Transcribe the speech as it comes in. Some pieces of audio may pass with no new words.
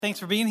Thanks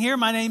for being here.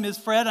 My name is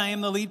Fred. I am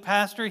the lead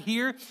pastor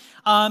here.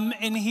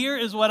 And here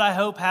is what I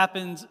hope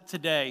happens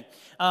today.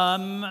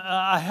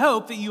 I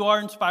hope that you are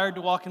inspired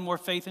to walk in more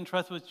faith and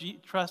trust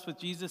with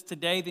Jesus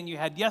today than you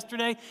had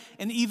yesterday,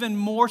 and even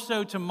more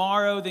so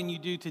tomorrow than you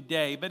do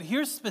today. But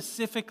here's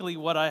specifically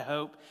what I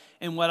hope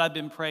and what I've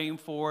been praying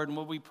for and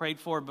what we prayed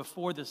for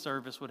before the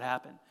service would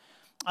happen.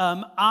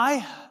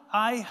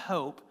 I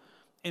hope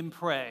and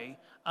pray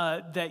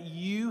that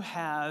you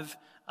have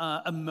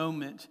a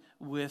moment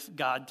with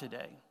God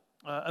today.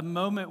 A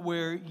moment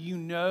where you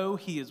know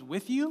He is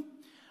with you,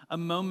 a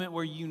moment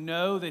where you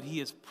know that He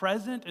is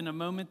present, and a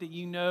moment that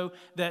you know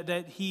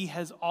that He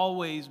has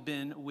always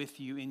been with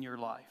you in your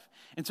life.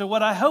 And so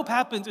what I hope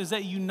happens is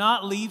that you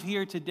not leave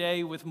here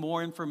today with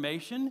more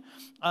information,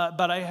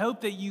 but I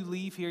hope that you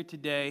leave here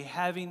today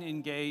having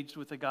engaged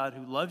with the God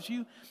who loves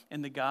you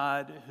and the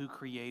God who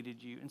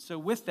created you. And so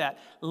with that,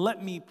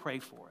 let me pray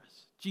for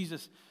us.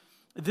 Jesus,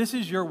 this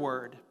is your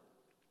word.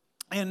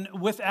 And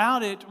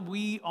without it,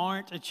 we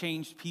aren't a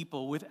changed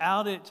people.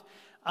 Without it,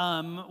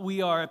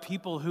 we are a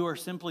people who are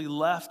simply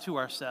left to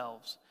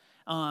ourselves.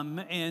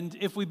 And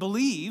if we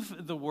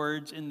believe the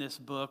words in this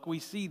book, we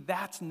see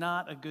that's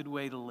not a good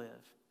way to live.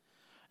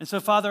 And so,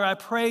 Father, I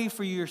pray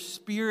for your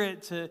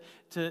Spirit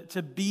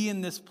to be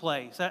in this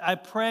place. I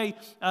pray,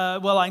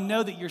 I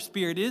know that your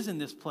Spirit is in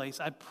this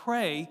place. I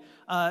pray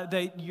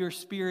that your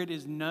Spirit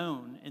is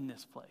known in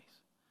this place.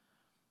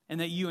 And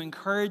that you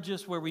encourage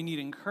us where we need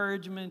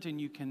encouragement, and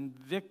you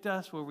convict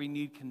us where we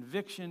need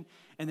conviction,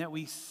 and that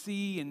we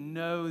see and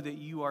know that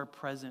you are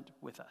present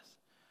with us.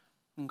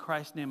 In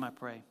Christ's name I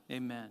pray,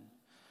 amen.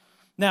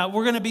 Now,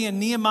 we're going to be in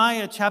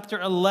Nehemiah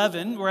chapter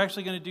 11. We're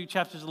actually going to do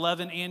chapters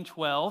 11 and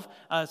 12.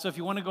 So if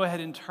you want to go ahead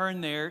and turn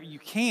there, you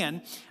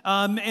can.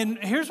 And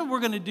here's what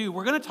we're going to do.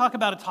 We're going to talk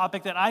about a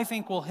topic that I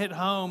think will hit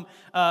home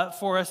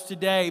for us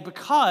today,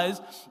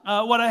 because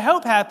what I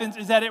hope happens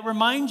is that it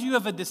reminds you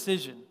of a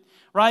decision.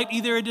 Right?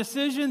 Either a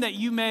decision that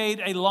you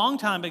made a long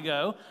time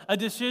ago, a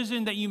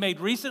decision that you made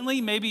recently,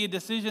 maybe a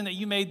decision that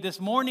you made this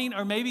morning,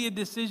 or maybe a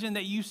decision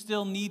that you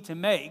still need to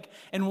make,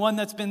 and one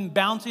that's been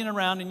bouncing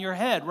around in your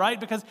head, right?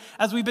 Because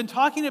as we've been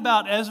talking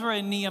about Ezra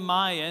and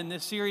Nehemiah in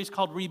this series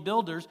called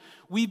Rebuilders,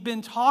 we've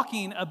been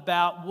talking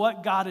about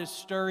what God is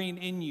stirring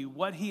in you,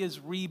 what He is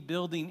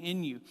rebuilding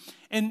in you.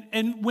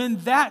 And when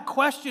that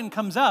question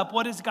comes up,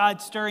 what is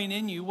God stirring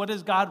in you? What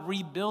is God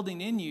rebuilding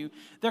in you?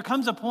 There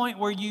comes a point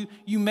where you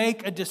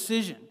make a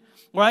decision,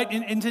 right?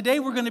 And today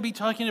we're going to be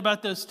talking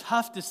about those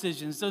tough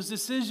decisions, those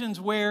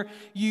decisions where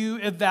you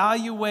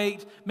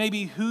evaluate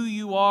maybe who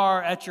you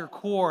are at your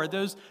core,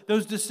 those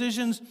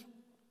decisions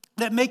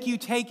that make you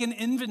take an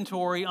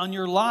inventory on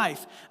your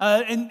life.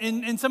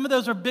 And some of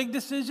those are big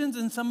decisions,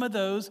 and some of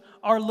those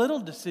are little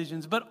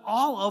decisions, but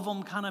all of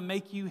them kind of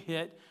make you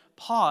hit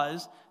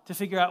pause to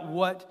figure out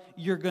what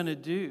you're going to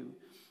do.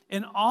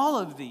 And all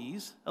of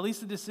these, at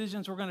least the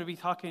decisions we're going to be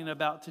talking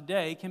about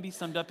today, can be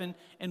summed up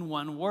in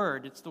one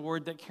word. It's the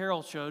word that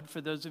Carol showed for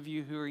those of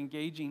you who are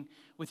engaging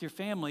with your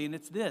family, and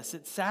it's this: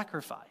 it's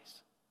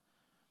sacrifice.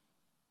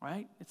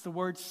 Right? It's the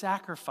word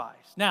sacrifice.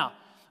 Now,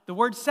 the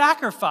word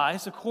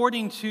sacrifice,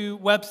 according to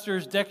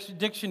Webster's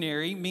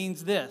dictionary,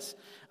 means this.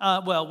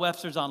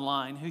 Webster's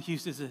Online, who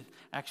uses an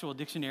actual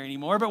dictionary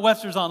anymore, but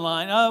Webster's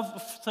Online. Oh,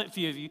 a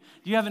few of you.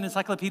 Do you have an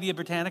Encyclopedia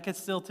Britannica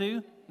still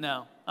too?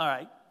 No. All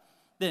right.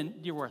 Then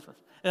you're worthless.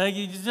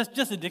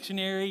 Just a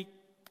dictionary.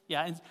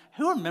 Yeah. And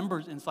who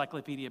remembers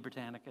Encyclopedia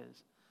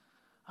Britannicas?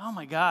 Oh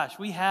my gosh,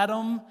 we had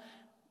them.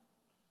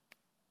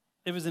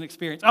 It was an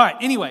experience. All right.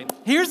 Anyway,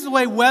 here's the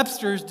way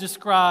Webster's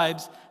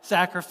describes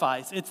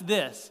sacrifice. It's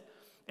this.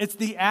 It's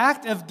the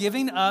act of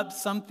giving up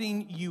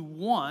something you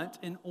want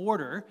in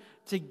order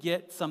to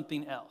get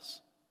something else,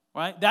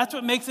 right? That's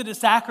what makes it a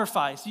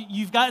sacrifice.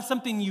 You've got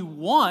something you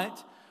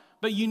want,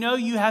 but you know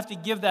you have to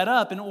give that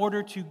up in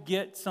order to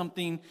get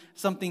something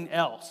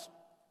else.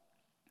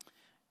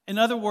 In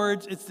other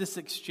words, it's this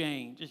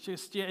exchange.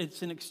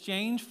 It's an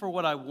exchange for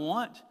what I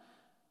want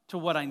to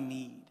what I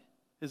need,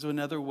 is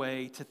another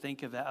way to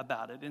think of that,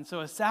 about it. And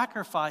so a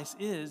sacrifice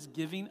is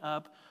giving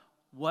up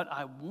what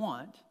I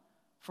want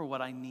for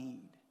what I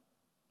need.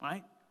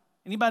 Right?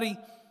 Anybody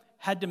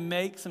had to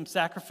make some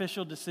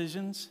sacrificial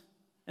decisions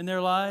in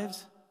their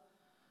lives?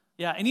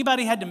 Yeah,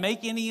 anybody had to make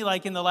any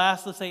like in the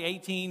last, let's say,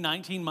 18,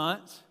 19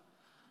 months?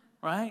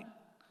 Right?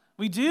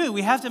 We do.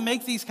 We have to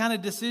make these kind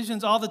of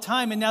decisions all the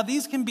time. And now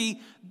these can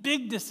be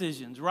big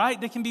decisions, right?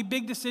 They can be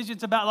big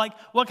decisions about like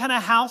what kind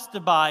of house to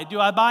buy. Do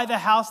I buy the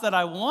house that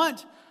I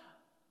want?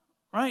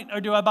 Right?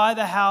 Or do I buy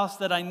the house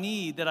that I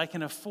need, that I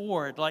can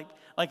afford? Like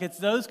it's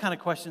those kind of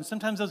questions.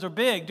 Sometimes those are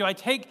big. Do I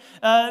take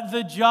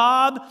the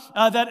job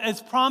that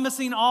is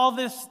promising all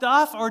this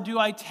stuff, or do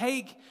I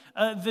take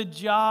the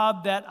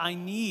job that I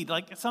need?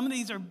 Like some of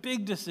these are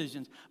big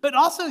decisions. But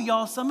also,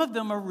 y'all, some of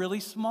them are really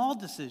small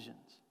decisions.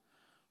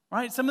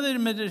 Right? Some of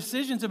them are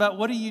decisions about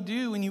what do you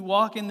do when you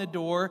walk in the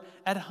door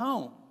at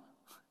home.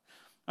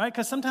 right?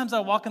 Because sometimes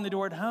I walk in the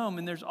door at home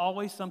and there's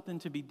always something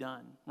to be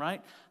done,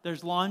 right?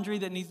 There's laundry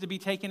that needs to be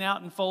taken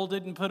out and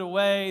folded and put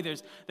away.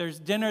 There's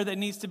dinner that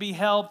needs to be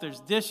helped. There's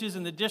dishes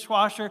in the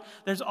dishwasher.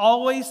 There's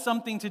always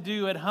something to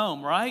do at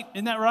home, right?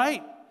 Isn't that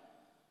right?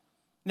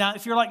 Now,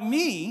 if you're like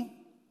me,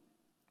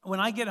 when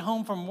I get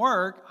home from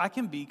work, I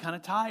can be kind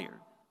of tired.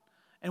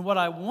 And what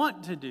I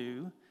want to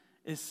do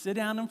is sit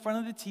down in front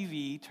of the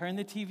TV, turn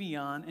the TV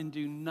on, and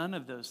do none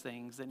of those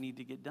things that need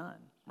to get done,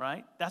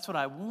 right? That's what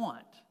I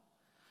want.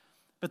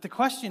 But the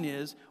question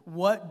is,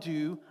 what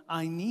do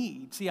I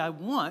need? See, I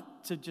want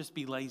to just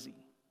be lazy,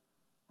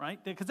 right?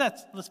 Because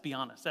let's be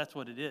honest, that's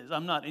what it is.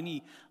 I'm not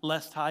any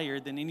less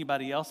tired than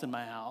anybody else in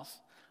my house.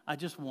 I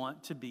just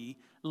want to be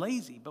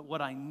lazy. But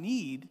what I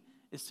need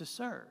is to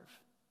serve.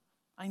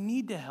 I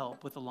need to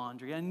help with the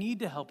laundry. I need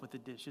to help with the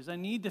dishes. I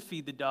need to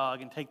feed the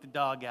dog and take the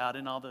dog out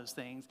and all those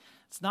things.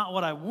 It's not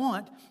what I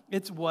want,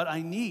 it's what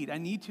I need. I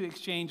need to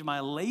exchange my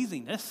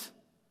laziness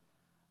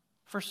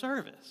for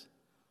service.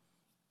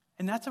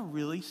 And that's a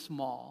really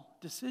small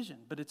decision,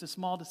 but it's a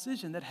small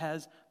decision that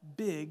has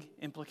big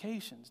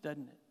implications,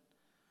 doesn't it?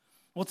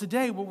 Well,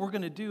 today what we're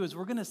going to do is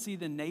we're going to see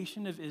the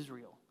nation of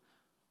Israel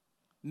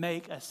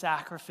make a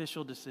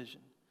sacrificial decision.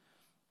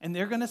 And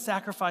they're going to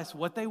sacrifice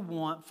what they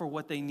want for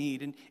what they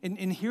need.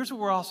 And here's what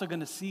we're also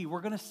going to see.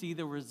 We're going to see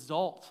the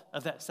result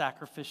of that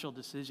sacrificial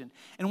decision.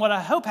 And what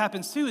I hope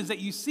happens too is that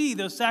you see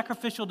those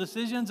sacrificial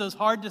decisions, those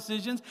hard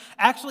decisions,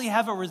 actually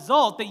have a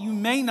result that you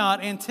may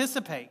not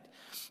anticipate.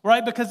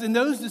 Right? Because in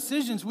those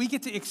decisions, we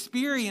get to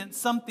experience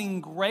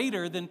something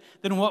greater than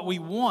what we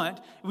want.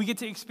 We get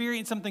to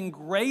experience something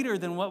greater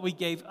than what we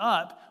gave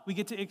up. We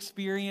get to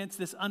experience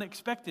this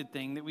unexpected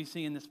thing that we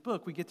see in this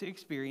book. We get to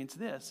experience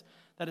this,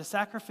 that a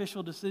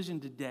sacrificial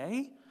decision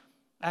today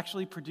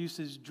actually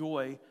produces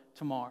joy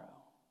tomorrow.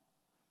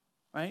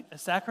 Right? A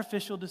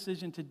sacrificial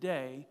decision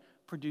today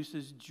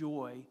produces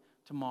joy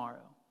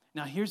tomorrow.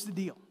 Now, here's the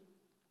deal.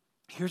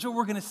 Here's what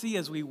we're going to see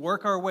as we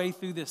work our way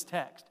through this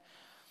text.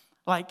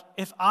 Like,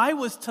 if I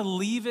was to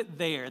leave it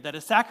there, that a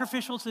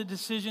sacrificial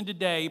decision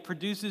today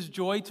produces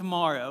joy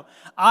tomorrow,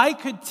 I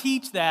could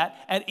teach that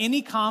at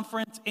any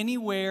conference,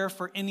 anywhere,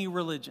 for any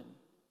religion.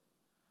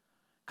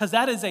 Because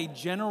that is a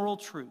general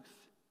truth.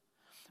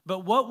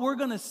 But what we're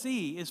going to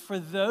see is for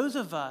those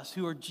of us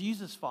who are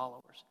Jesus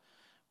followers,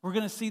 we're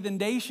going to see the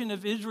nation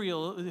of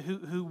Israel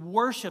who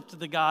worshiped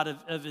the God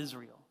of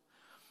Israel.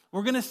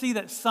 We're going to see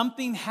that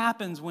something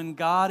happens when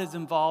God is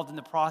involved in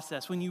the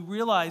process, when you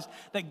realize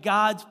that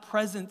God's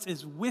presence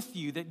is with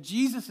you, that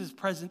Jesus'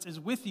 presence is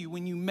with you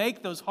when you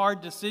make those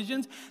hard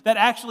decisions, that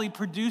actually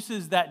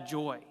produces that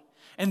joy.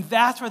 And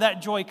that's where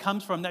that joy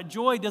comes from. That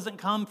joy doesn't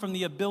come from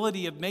the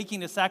ability of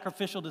making a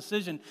sacrificial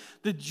decision.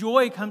 The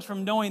joy comes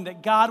from knowing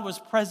that God was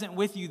present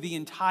with you the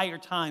entire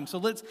time. So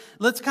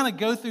let's kind of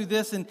go through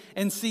this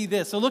and see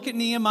this. So look at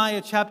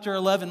Nehemiah chapter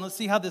 11. Let's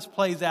see how this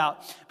plays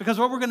out. Because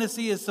what we're going to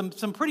see is some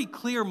pretty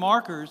clear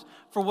markers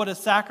for what a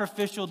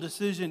sacrificial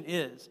decision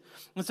is.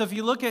 And so if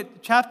you look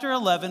at chapter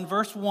 11,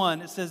 verse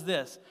 1, it says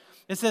this.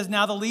 It says,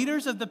 "Now the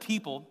leaders of the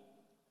people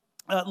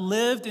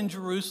lived in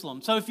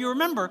Jerusalem." So if you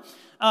remember,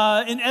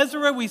 in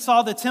Ezra, we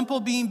saw the temple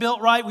being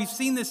built right. We've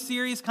seen this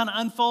series kind of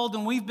unfold,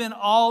 and we've been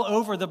all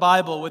over the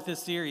Bible with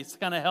this series to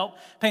kind of help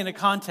paint a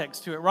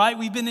context to it, right?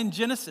 We've been in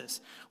Genesis,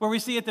 where we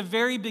see at the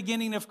very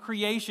beginning of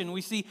creation,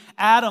 we see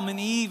Adam and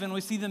Eve, and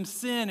we see them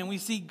sin, and we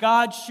see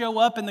God show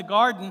up in the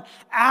garden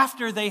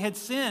after they had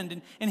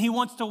sinned, and he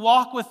wants to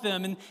walk with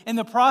them. And in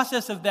the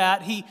process of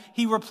that,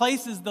 he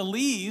replaces the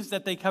leaves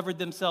that they covered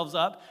themselves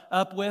up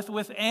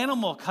with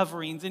animal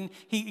coverings, and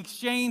he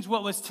exchanged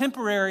what was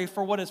temporary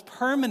for what is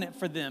permanent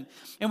for them.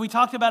 And we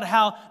talked about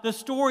how the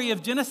story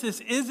of Genesis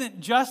isn't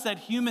just that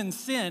humans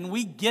sin.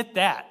 We get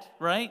that,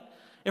 right?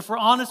 If we're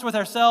honest with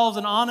ourselves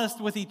and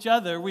honest with each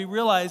other, we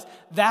realize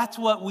that's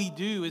what we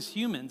do as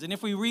humans. And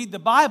if we read the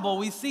Bible,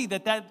 we see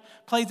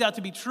that plays out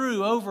to be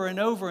true over and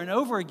over and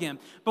over again.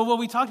 But what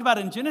we talked about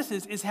in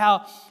Genesis is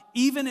how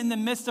even in the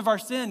midst of our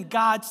sin,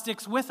 God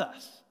sticks with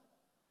us.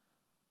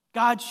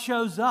 God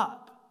shows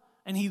up,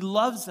 and he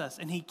loves us,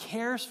 and he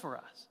cares for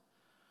us.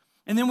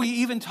 And then we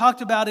even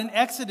talked about in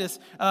Exodus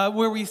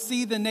where we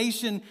see the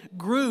nation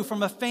grew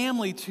from a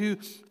family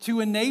to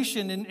a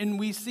nation. And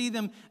we see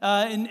them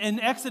in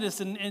Exodus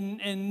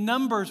and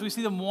Numbers. We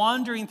see them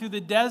wandering through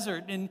the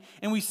desert. And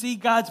we see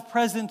God's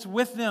presence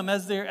with them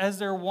as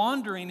they're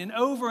wandering. And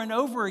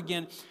over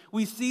again,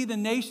 we see the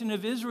nation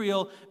of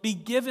Israel be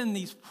given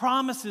these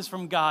promises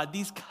from God,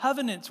 these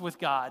covenants with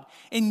God.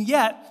 And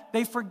yet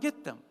they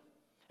forget them.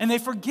 And they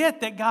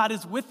forget that God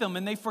is with them,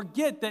 and they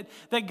forget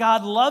that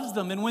God loves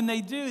them. And when they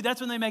do,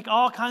 that's when they make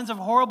all kinds of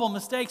horrible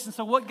mistakes. And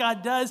so what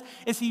God does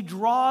is he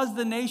draws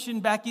the nation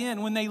back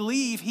in. When they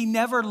leave, he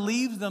never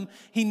leaves them.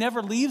 He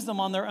never leaves them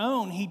on their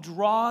own. He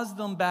draws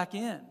them back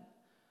in.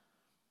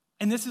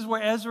 And this is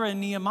where Ezra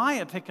and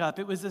Nehemiah pick up.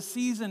 It was a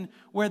season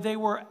where they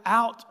were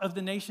out of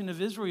the nation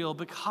of Israel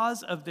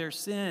because of their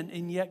sin,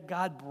 and yet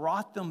God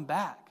brought them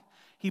back.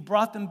 He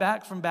brought them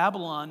back from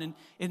Babylon.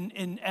 And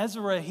in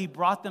Ezra, he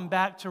brought them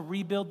back to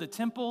rebuild the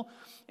temple.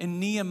 In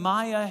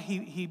Nehemiah,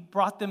 he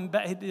brought them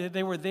back.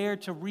 They were there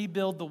to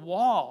rebuild the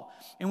wall.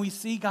 And we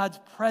see God's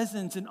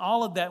presence in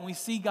all of that. And we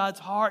see God's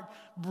heart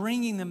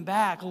bringing them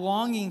back,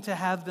 longing to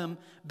have them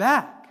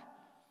back.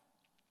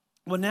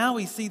 Well, now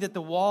we see that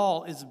the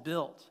wall is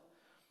built.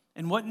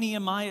 And what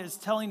Nehemiah is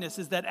telling us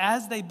is that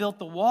as they built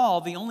the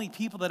wall, the only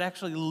people that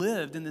actually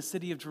lived in the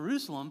city of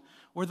Jerusalem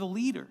were the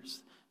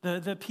leaders,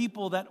 the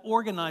people that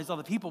organized all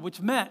the people,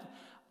 which meant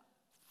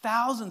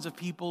thousands of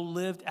people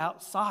lived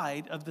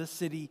outside of the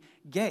city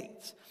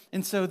gates.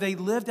 And so they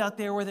lived out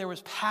there where there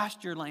was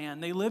pasture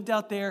land. They lived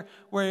out there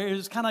where it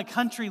was kind of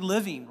country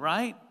living,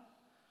 right?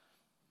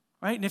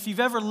 Right? And if you've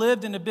ever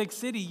lived in a big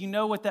city, you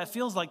know what that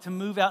feels like to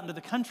move out into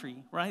the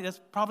country, right? That's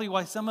probably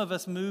why some of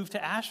us moved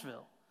to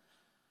Asheville.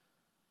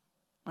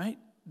 Right?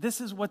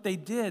 This is what they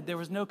did. There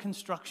was no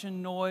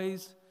construction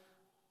noise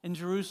in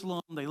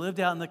Jerusalem. They lived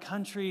out in the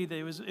country.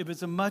 It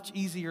was a much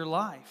easier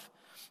life.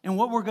 And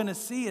what we're going to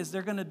see is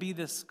there's going to be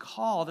this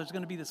call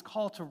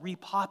to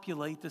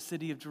repopulate the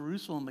city of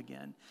Jerusalem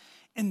again.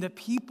 And the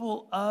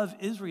people of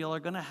Israel are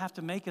going to have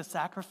to make a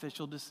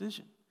sacrificial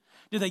decision.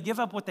 Do they give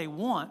up what they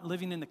want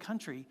living in the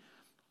country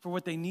for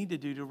what they need to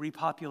do to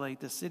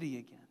repopulate the city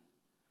again?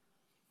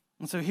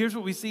 And so here's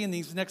what we see in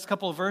these next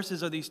couple of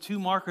verses are these two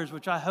markers,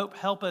 which I hope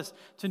help us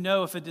to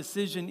know if a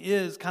decision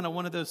is kind of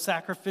one of those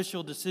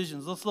sacrificial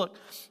decisions. Let's look,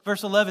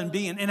 verse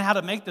 11b, and how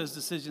to make those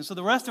decisions. So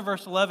the rest of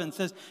verse 11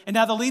 says, "And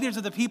now the leaders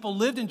of the people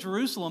lived in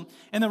Jerusalem,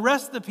 and the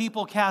rest of the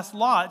people cast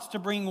lots to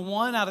bring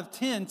 1 out of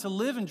 10 to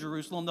live in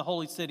Jerusalem, the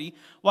holy city,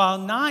 while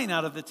 9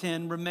 out of the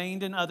 10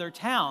 remained in other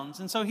towns."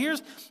 And so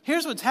here's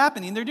what's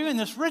happening. They're doing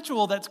this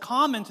ritual that's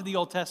common to the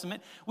Old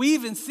Testament. We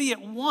even see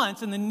it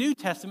once in the New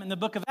Testament, in the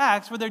book of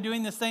Acts, where they're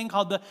doing this thing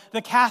called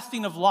the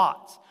casting of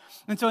lots.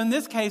 And so in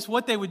this case,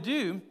 what they would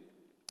do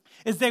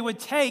is they would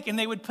take and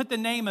they would put the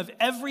name of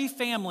every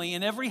family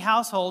and every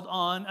household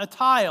on a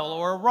tile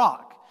or a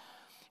rock.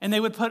 And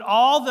they would put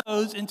all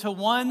those into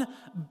one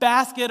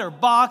basket or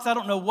box, I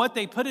don't know what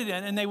they put it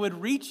in, and they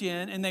would reach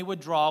in and they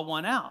would draw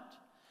one out.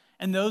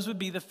 And those would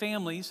be the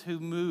families who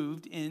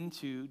moved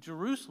into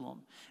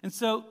Jerusalem. And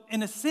so,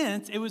 in a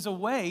sense, it was a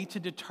way to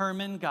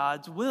determine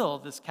God's will,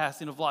 this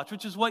casting of lots,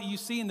 which is what you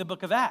see in the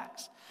book of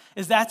Acts,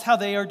 is that's how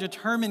they are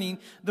determining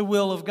the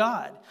will of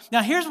God.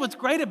 Now, here's what's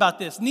great about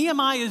this.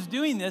 Nehemiah is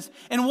doing this,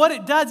 and what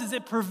it does is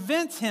it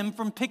prevents him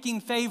from picking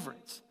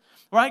favorites.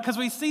 Right? Because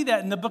we see that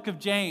in the book of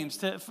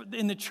James.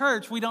 In the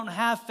church, we don't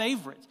have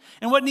favorites.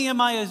 And what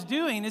Nehemiah is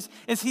doing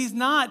is he's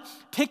not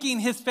picking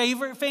his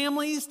favorite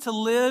families to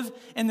live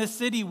in the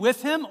city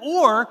with him,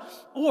 or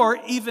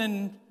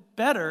even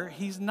better,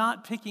 he's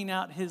not picking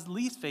out his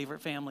least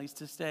favorite families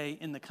to stay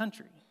in the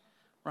country.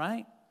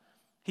 Right?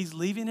 He's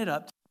leaving it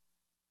up to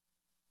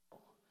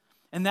people.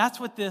 And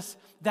that's what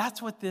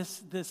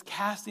this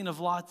casting of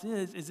lots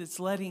is it's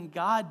letting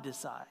God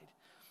decide.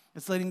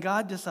 It's letting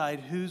God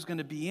decide who's going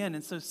to be in.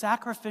 And so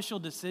sacrificial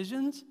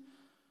decisions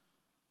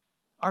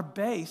are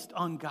based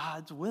on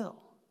God's will,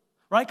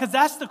 right? Because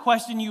that's the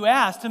question you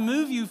ask. To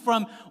move you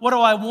from what do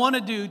I want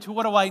to do to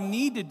what do I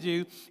need to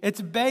do,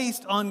 it's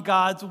based on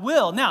God's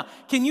will. Now,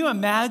 can you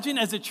imagine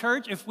as a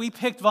church if we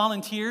picked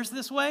volunteers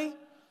this way?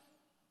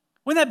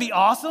 Wouldn't that be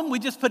awesome? We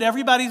just put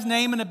everybody's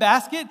name in a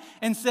basket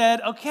and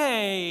said,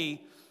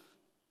 okay,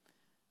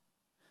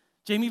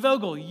 Jamie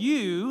Vogel,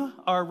 you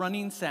are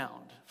running sound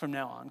from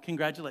now on.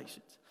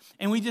 Congratulations.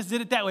 And we just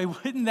did it that way.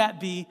 Wouldn't that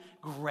be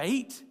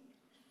great?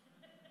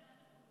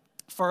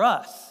 For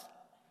us,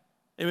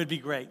 it would be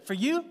great. For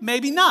you,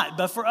 maybe not.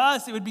 But for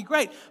us, it would be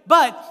great.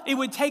 But it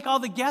would take all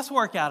the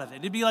guesswork out of it.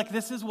 It'd be like,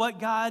 this is what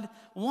God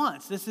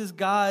wants. This is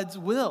God's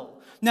will.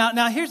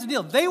 Now here's the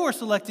deal. They were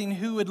selecting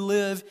who would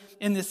live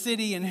in the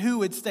city and who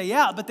would stay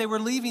out, but they were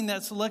leaving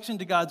that selection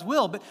to God's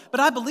will. But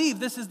I believe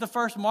this is the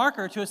first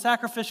marker to a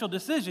sacrificial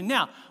decision.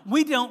 Now,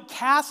 we don't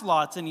cast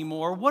lots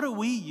anymore. What do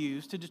we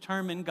use to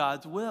determine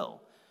God's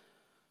will?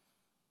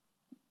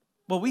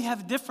 Well, we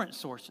have different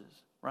sources,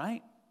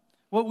 right?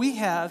 What we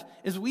have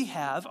is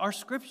our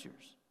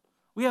scriptures.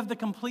 We have the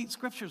complete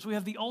scriptures. We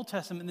have the Old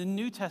Testament and the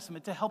New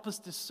Testament to help us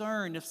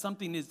discern if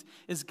something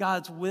is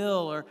God's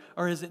will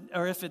or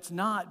if it's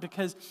not.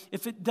 Because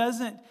if it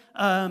doesn't,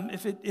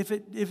 if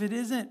it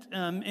isn't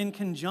in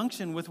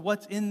conjunction with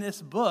what's in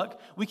this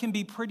book, we can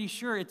be pretty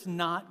sure it's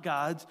not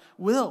God's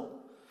will.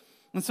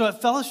 And so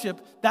at Fellowship,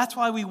 that's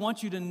why we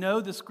want you to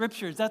know the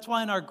scriptures. That's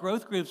why in our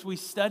growth groups we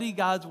study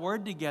God's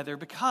word together,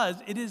 because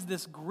it is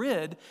this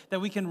grid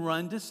that we can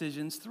run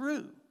decisions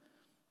through,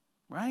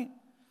 right?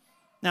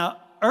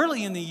 Now,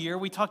 early in the year,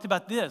 we talked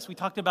about this. We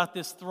talked about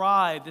this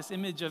thrive, this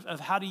image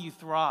of how do you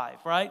thrive,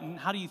 right? And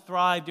how do you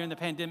thrive during the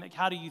pandemic?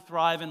 How do you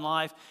thrive in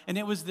life? And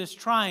it was this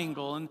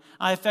triangle, and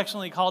I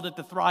affectionately called it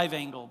the thrive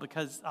angle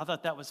because I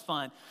thought that was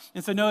fun.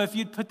 And so, Noah, if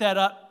you'd put that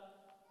up,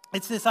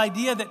 it's this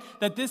idea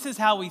that this is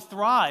how we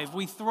thrive.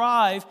 We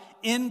thrive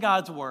in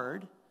God's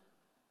word,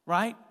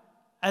 right?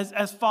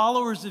 As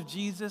followers of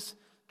Jesus,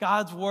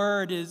 God's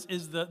word is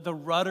the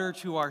rudder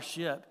to our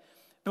ship.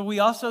 But we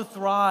also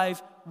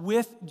thrive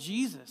with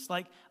Jesus.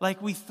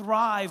 Like we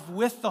thrive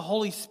with the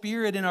Holy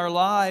Spirit in our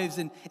lives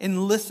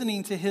and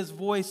listening to his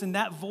voice. And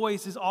that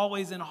voice is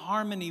always in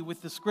harmony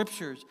with the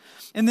scriptures.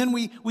 And then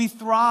we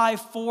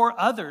thrive for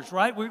others,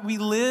 right? We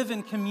live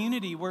in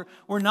community. We're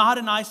not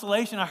in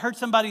isolation. I heard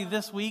somebody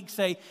this week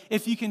say,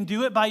 if you can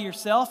do it by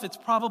yourself, it's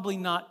probably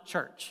not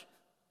church.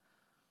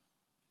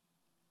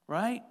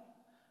 Right?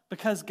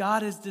 Because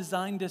God has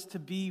designed us to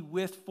be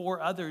for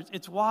others.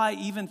 It's why,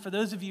 even for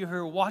those of you who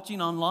are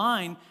watching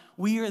online,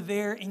 we are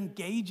there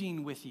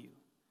engaging with you.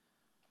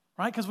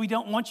 Right? Because we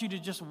don't want you to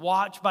just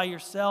watch by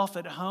yourself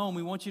at home.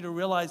 We want you to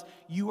realize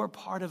you are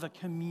part of a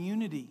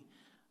community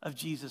of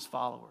Jesus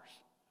followers.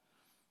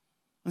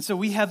 And so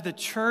we have the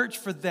church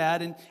for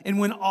that. And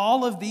when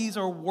all of these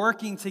are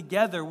working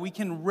together, we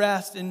can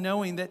rest in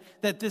knowing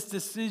that this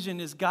decision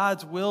is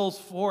God's wills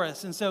for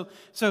us. And so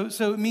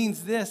it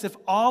means this: if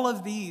all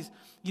of these,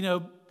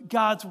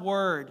 God's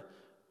word,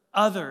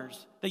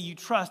 others that you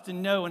trust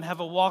and know and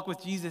have a walk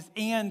with Jesus,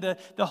 and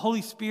the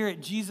Holy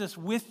Spirit, Jesus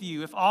with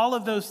you, if all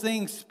of those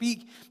things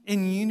speak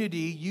in unity,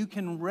 you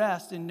can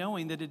rest in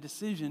knowing that a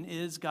decision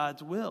is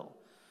God's will.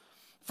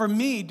 For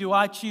me, do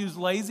I choose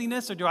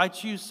laziness or do I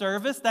choose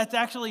service? That's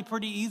actually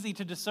pretty easy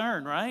to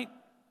discern, right?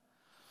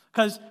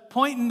 Because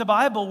point in the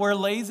Bible where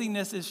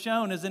laziness is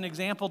shown as an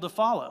example to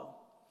follow.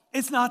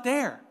 It's not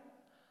there,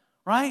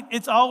 right?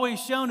 It's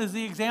always shown as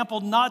the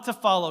example not to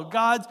follow.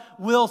 God's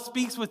will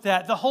speaks with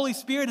that. The Holy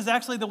Spirit is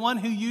actually the one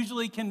who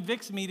usually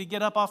convicts me to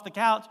get up off the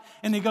couch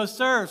and to go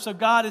serve. So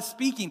God is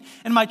speaking.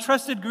 And my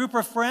trusted group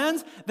of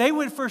friends, they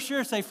would for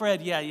sure say,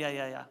 Fred, yeah,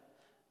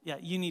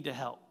 you need to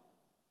help.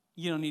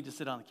 You don't need to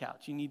sit on the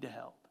couch. You need to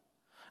help.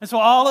 And so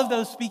all of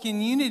those speak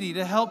in unity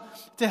to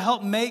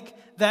help make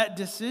that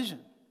decision.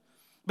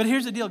 But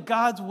here's the deal.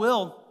 God's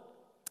will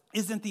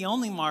isn't the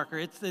only marker.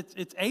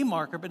 It's a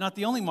marker, but not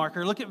the only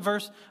marker. Look at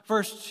verse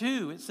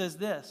 2. It says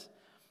this: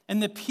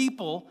 and the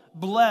people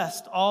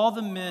blessed all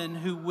the men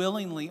who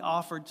willingly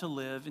offered to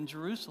live in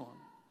Jerusalem.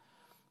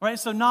 Right,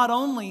 so not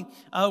only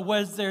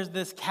was there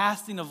this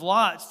casting of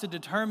lots to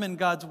determine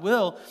God's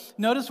will,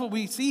 notice what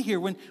we see here.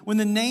 When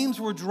the names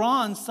were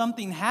drawn,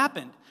 something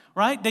happened,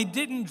 right? They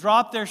didn't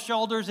drop their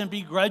shoulders and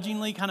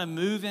begrudgingly kind of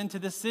move into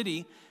the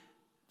city.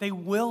 They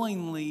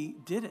willingly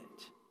did it,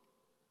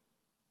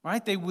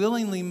 right? They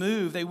willingly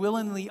moved. They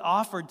willingly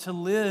offered to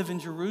live in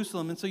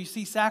Jerusalem. And so you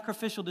see,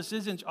 sacrificial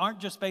decisions aren't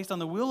just based on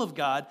the will of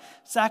God.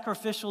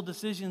 Sacrificial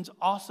decisions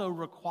also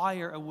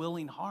require a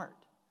willing heart.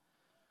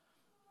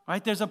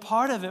 Right? There's a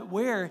part of it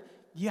where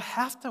you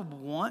have to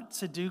want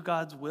to do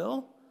God's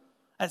will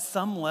at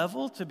some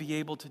level to be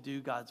able to do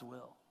God's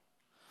will.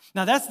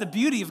 Now, that's the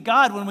beauty of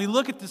God. When we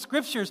look at the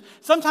scriptures,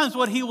 sometimes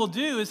what he will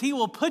do is he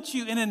will put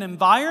you in an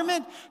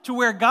environment to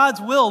where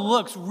God's will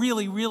looks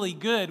really, really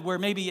good, where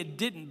maybe it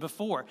didn't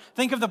before.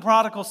 Think of the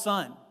prodigal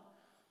son.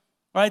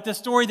 Right, the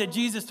story that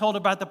Jesus told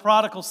about the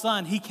prodigal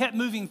son. He kept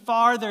moving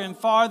farther and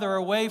farther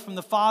away from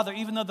the father,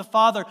 even though the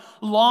father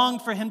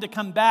longed for him to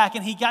come back.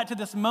 And he got to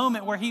this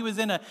moment where he was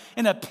in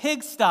a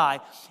pigsty,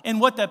 and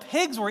what the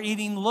pigs were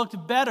eating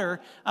looked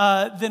better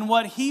than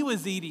what he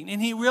was eating. And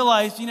he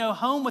realized,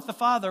 home with the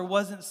father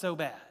wasn't so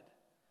bad.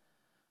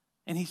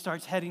 And he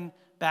starts heading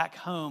back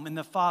home, and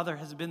the father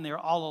has been there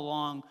all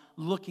along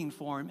looking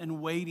for him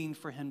and waiting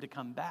for him to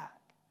come back.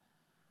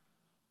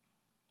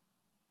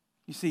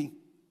 You see,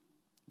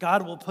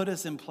 God will put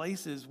us in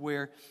places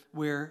where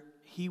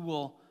he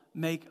will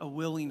make a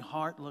willing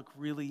heart look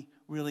really,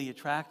 really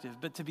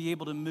attractive. But to be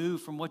able to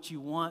move from what you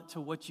want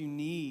to what you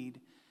need,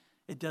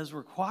 it does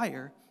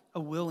require a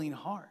willing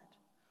heart.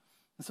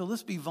 And so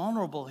let's be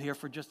vulnerable here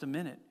for just a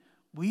minute.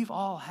 We've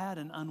all had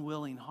an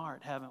unwilling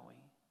heart, haven't we?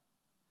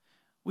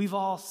 We've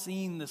all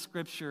seen the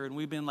scripture and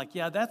we've been like,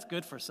 yeah, that's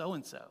good for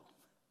so-and-so.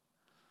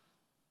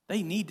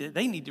 They need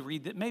to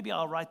read that. Maybe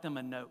I'll write them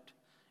a note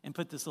and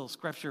put this little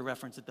scripture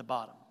reference at the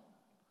bottom.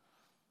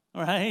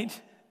 Right?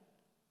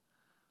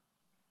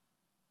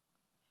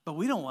 But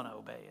we don't want to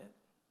obey it.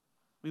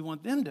 We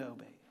want them to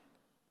obey it.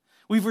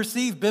 We've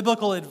received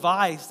biblical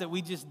advice that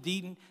we just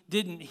didn't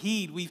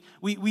heed.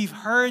 We've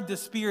heard the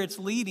Spirit's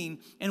leading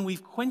and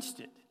we've quenched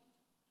it.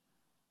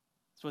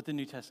 That's what the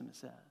New Testament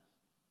says.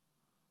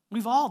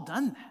 We've all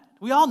done that.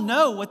 We all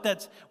know what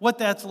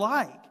that's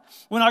like.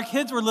 When our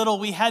kids were little,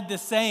 we had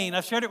this saying,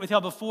 I've shared it with y'all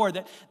before,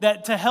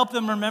 that to help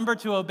them remember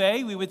to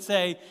obey, we would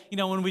say,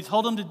 when we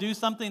told them to do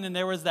something and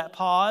there was that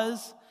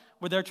pause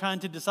where they're trying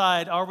to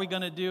decide, are we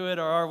going to do it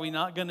or are we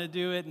not going to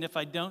do it? And if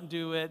I don't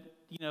do it,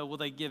 will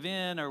they give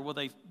in or will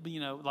they,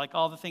 like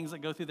all the things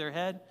that go through their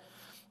head?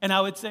 And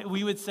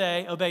we would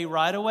say, obey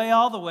right away,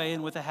 all the way,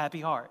 and with a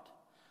happy heart.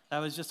 That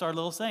was just our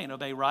little saying,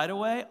 obey right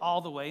away, all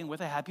the way, and with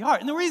a happy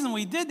heart. And the reason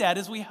we did that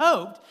is we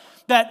hoped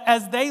that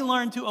as they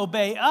learned to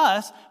obey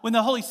us, when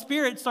the Holy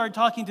Spirit started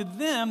talking to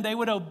them, they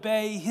would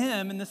obey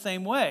him in the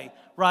same way,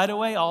 right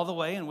away, all the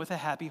way, and with a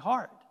happy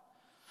heart.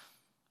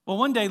 Well,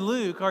 one day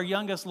Luke, our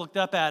youngest, looked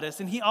up at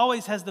us, and he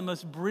always has the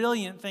most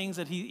brilliant things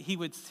that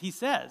he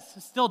says,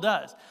 still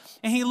does.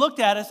 And he looked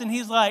at us, and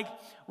he's like,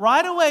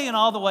 right away and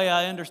all the way,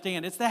 I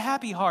understand. It's the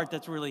happy heart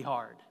that's really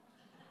hard.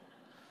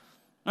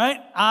 right?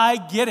 I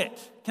get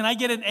it. Can I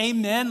get an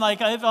amen? Like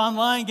if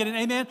online, get an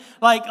amen?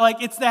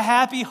 Like it's the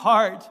happy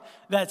heart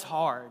that's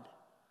hard,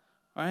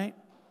 right?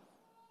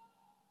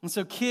 And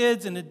so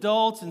kids and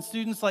adults and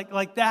students,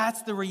 like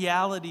that's the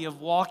reality of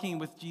walking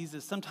with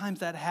Jesus. Sometimes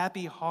that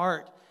happy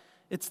heart,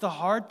 it's the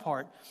hard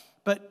part.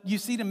 But you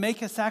see, to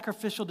make a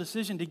sacrificial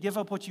decision, to give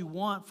up what you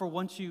want for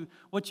what you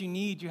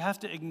need, you have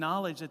to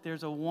acknowledge that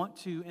there's a want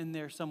to in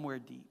there somewhere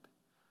deep,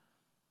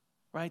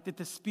 right? That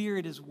the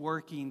Spirit is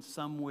working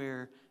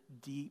somewhere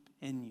deep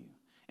in you.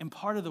 And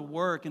part of the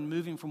work in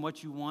moving from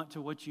what you want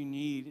to what you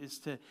need is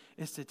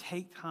to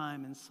take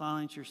time and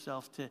silence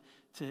yourself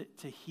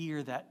to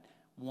hear that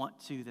want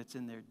to that's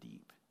in there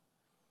deep,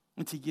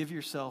 and to give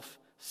yourself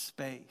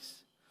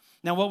space.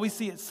 Now, what we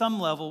see at some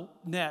level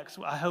next,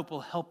 I hope will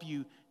help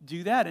you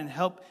do that and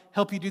help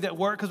you do that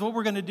work, because what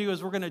we're going to do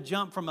is we're going to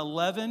jump from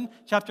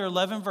chapter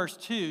 11, verse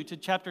 2 to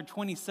chapter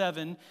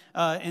 27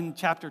 in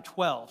chapter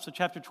 12. So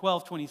chapter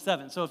 12,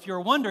 27. So if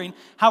you're wondering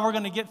how we're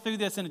going to get through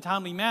this in a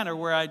timely manner,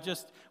 where I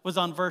just was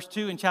on verse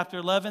 2 in chapter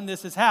 11,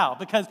 this is how.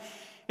 Because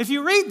if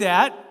you read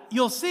that,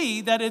 you'll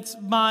see that it's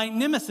my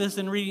nemesis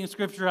in reading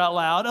Scripture out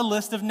loud, a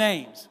list of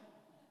names.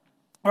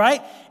 All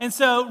right? And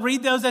so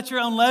read those at your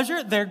own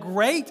leisure. They're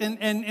great,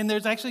 and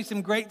there's actually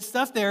some great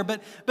stuff there.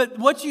 But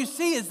what you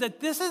see is that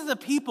this is the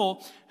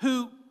people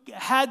who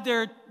had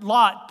their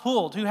lot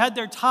pulled, who had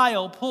their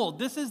tile pulled.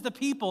 This is the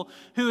people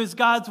who is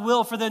God's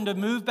will for them to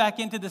move back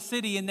into the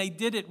city, and they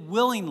did it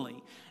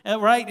willingly.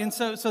 Right? And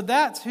so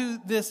that's who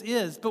this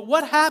is. But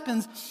what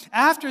happens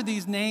after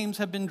these names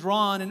have been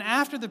drawn and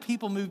after the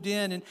people moved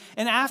in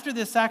and after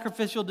this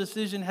sacrificial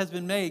decision has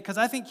been made? Because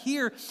I think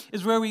here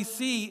is where we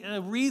see a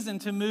reason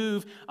to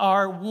move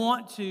our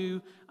want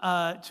to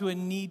a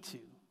need to,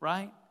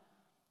 right?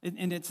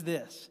 And it's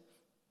this.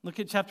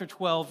 Look at chapter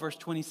 12, verse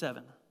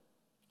 27.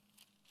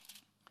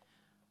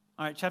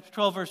 All right, chapter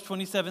 12, verse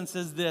 27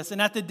 says this: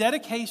 "And at the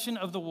dedication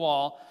of the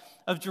wall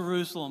of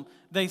Jerusalem,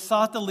 they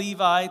sought the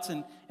Levites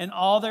and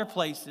all their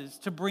places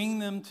to bring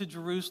them to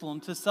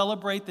Jerusalem to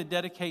celebrate the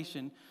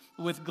dedication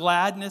with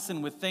gladness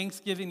and with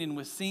thanksgiving and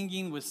with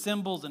singing, with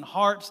cymbals and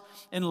harps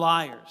and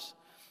lyres,"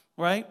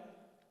 right?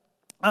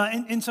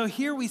 And so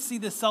here we see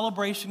this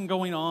celebration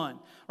going on,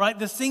 right?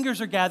 The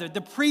singers are gathered, the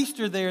priests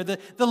are there, the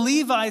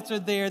Levites are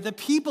there, the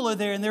people are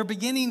there, and they're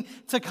beginning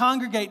to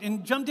congregate.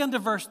 And jump down to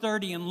verse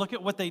 30 and look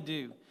at what they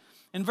do.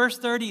 In verse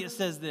 30 it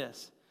says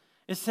this.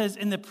 It says,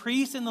 "And the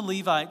priests and the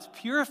Levites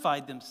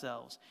purified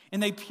themselves,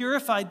 and they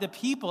purified the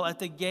people at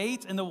the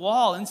gate and the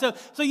wall." And so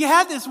you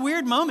have this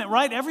weird moment,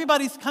 right?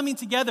 Everybody's coming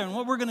together, and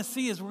what we're going to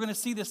see is we're going to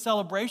see this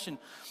celebration.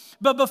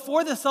 But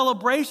before the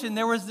celebration,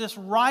 there was this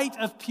rite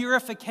of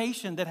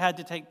purification that had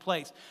to take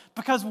place,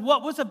 because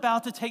what was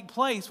about to take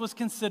place was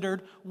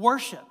considered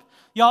worship.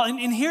 Y'all,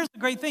 and here's the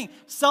great thing.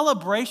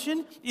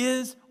 Celebration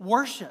is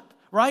worship.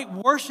 Right?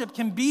 Worship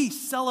can be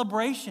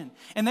celebration.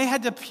 And they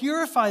had to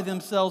purify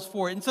themselves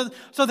for it. And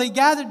so they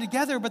gathered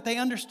together, but they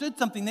understood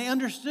something. They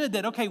understood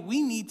that, okay,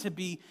 we need to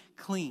be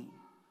clean.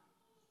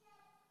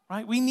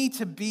 Right? We need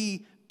to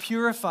be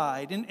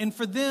purified. And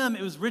for them,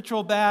 it was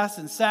ritual baths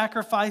and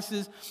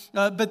sacrifices.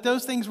 But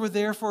those things were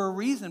there for a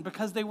reason,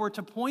 because they were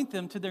to point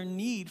them to their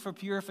need for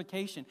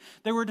purification.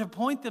 They were to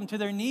point them to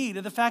their need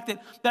of the fact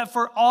that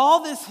for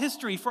all this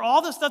history, for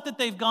all the stuff that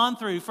they've gone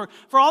through, for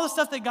all the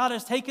stuff that God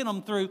has taken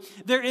them through,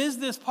 there is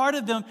this part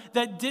of them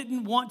that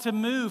didn't want to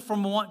move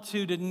from want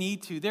to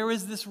need to. There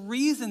was this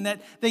reason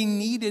that they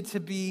needed to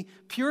be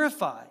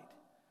purified.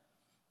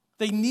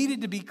 They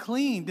needed to be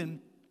cleaned. And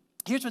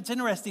here's what's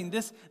interesting.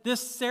 This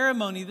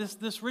ceremony,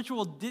 this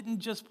ritual didn't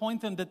just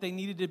point them that they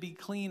needed to be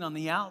clean on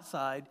the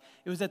outside.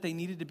 It was that they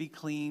needed to be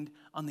cleaned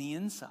on the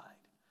inside,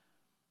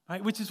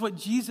 right? Which is what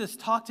Jesus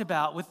talked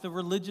about with the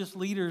religious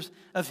leaders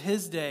of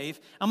his day.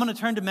 I'm going to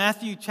turn to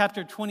Matthew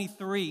chapter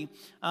 23,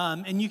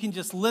 and you can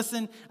just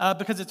listen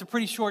because it's a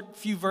pretty short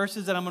few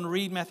verses that I'm going to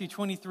read, Matthew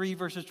 23,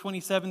 verses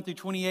 27 through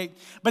 28.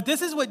 But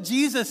this is what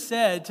Jesus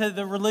said to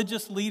the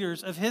religious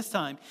leaders of his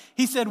time.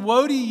 He said,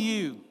 "Woe to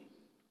you,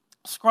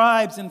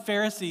 scribes and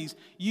Pharisees,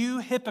 you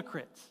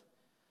hypocrites!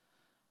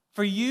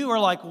 For you are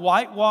like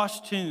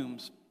whitewashed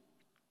tombs,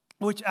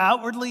 which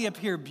outwardly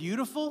appear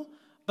beautiful,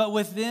 but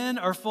within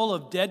are full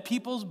of dead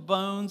people's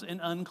bones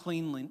and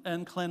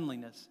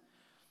uncleanliness.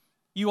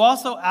 You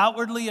also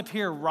outwardly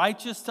appear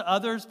righteous to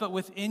others, but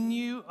within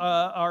you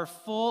are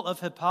full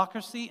of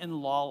hypocrisy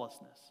and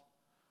lawlessness."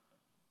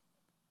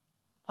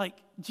 Like,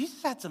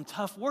 Jesus had some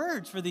tough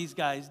words for these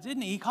guys,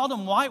 didn't he? He called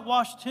them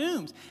whitewashed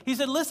tombs. He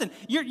said, listen,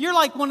 you're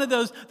like one of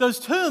those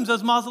tombs,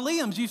 those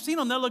mausoleums. You've seen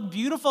them. They look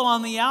beautiful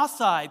on the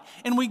outside.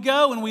 And we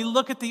go and we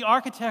look at the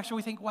architecture.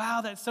 We think,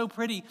 wow, that's so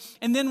pretty.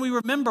 And then we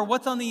remember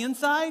what's on the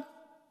inside?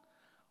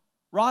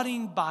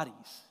 Rotting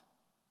bodies.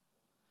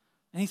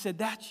 And he said,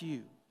 that's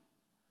you.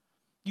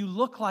 You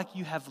look like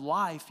you have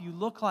life. You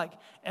look like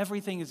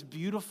everything is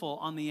beautiful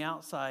on the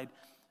outside.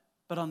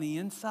 But on the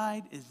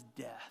inside is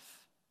death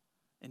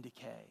and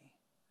decay.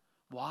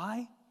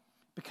 Why?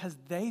 Because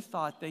they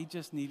thought they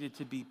just needed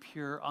to be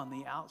pure on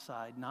the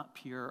outside, not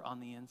pure on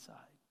the inside.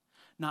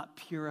 Not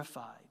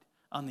purified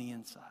on the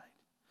inside.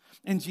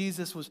 And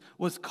Jesus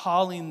was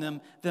calling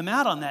them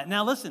out on that.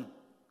 Now listen,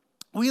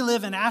 we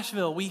live in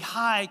Asheville. We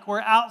hike.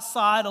 We're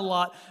outside a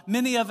lot.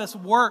 Many of us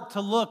work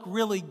to look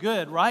really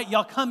good, right?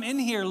 Y'all come in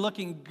here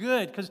looking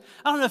good because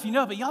I don't know if you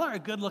know, but y'all are a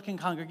good-looking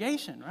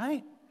congregation,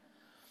 right?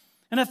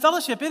 And at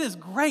Fellowship, it is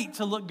great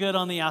to look good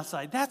on the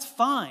outside. That's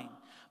fine.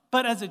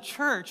 But as a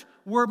church,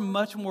 we're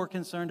much more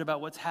concerned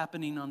about what's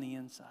happening on the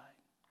inside.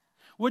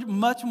 We're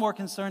much more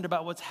concerned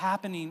about what's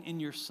happening in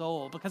your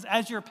soul. Because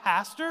as your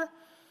pastor,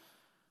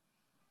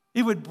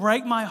 it would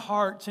break my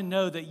heart to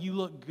know that you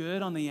look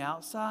good on the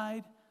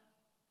outside,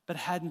 but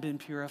hadn't been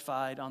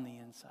purified on the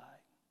inside.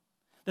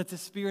 That the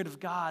Spirit of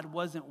God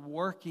wasn't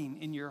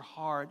working in your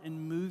heart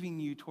and moving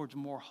you towards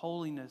more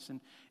holiness and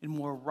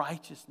more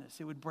righteousness.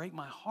 It would break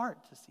my heart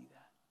to see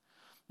that.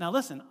 Now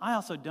listen, I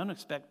also don't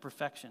expect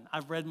perfection.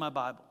 I've read my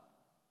Bible,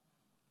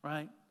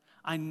 right?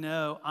 I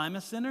know I'm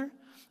a sinner.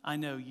 I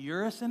know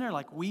you're a sinner.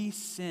 Like, we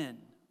sin.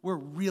 We're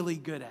really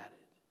good at it.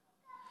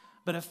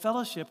 But at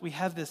Fellowship, we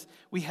have this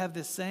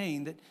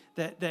saying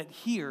that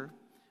here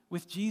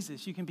with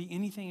Jesus, you can be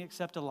anything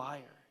except a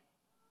liar.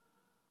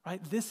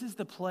 Right? This is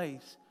the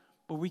place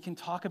where we can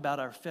talk about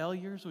our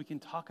failures, we can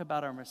talk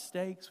about our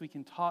mistakes, we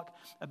can talk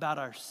about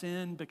our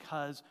sin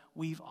because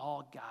we've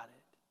all got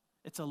it.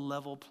 It's a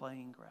level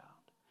playing ground.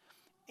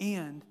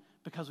 And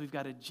because we've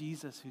got a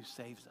Jesus who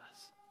saves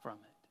us from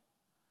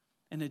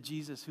it. And a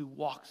Jesus who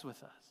walks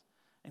with us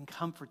and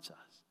comforts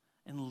us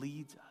and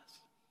leads us.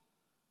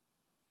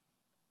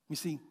 You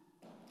see,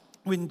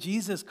 when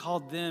Jesus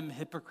called them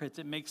hypocrites,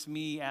 it makes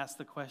me ask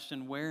the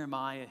question, where am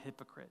I a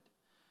hypocrite?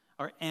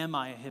 Or am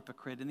I a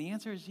hypocrite? And the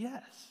answer is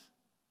yes.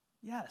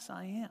 Yes,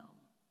 I am.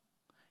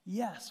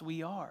 Yes,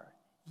 we are.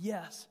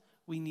 Yes,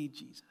 we need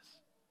Jesus.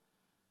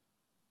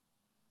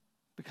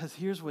 Because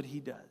here's what he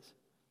does.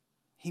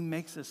 He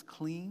makes us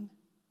clean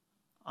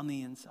on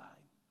the inside,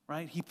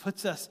 right? He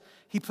puts us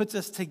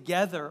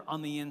together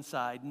on the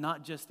inside,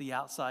 not just the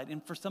outside.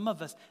 And for some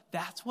of us,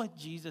 that's what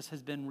Jesus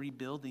has been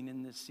rebuilding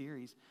in this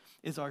series,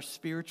 is our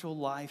spiritual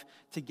life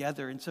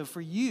together. And so for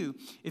you,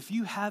 if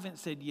you haven't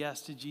said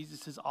yes to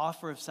Jesus'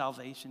 offer of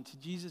salvation, to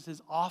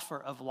Jesus' offer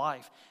of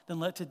life, then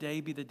let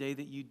today be the day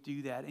that you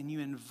do that and you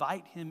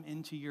invite him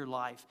into your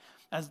life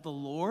as the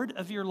Lord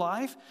of your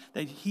life,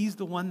 that he's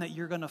the one that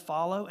you're going to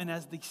follow, and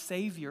as the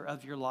Savior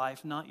of your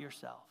life, not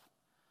yourself.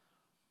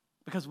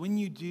 Because when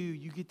you do,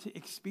 you get to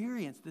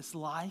experience this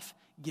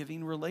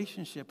life-giving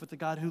relationship with the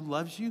God who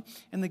loves you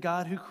and the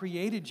God who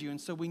created you.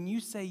 And so when you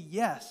say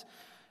yes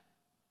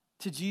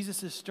to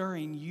Jesus'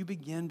 stirring, you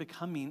begin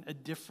becoming a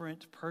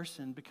different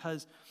person,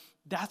 because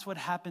that's what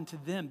happened to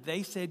them.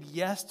 They said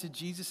yes to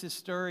Jesus'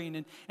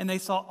 stirring, and they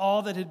saw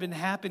all that had been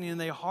happening in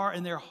their heart,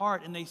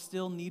 and they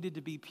still needed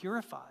to be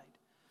purified.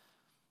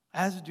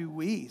 As do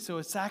we. So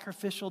a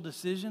sacrificial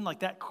decision,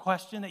 like that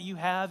question that you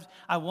have,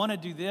 I want to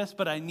do this,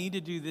 but I need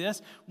to do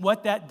this.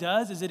 What that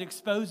does is it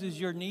exposes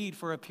your need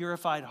for a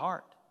purified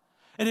heart.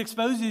 It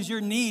exposes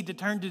your need to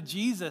turn to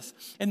Jesus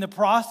in the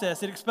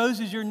process. It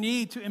exposes your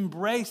need to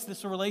embrace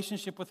this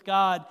relationship with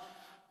God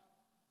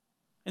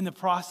in the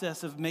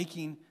process of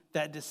making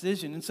that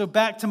decision. And so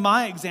back to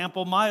my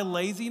example, my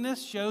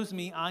laziness shows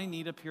me I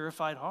need a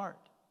purified heart.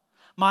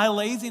 My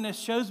laziness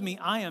shows me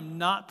I am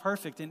not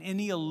perfect, and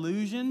any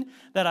illusion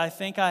that I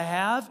think I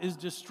have is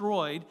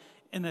destroyed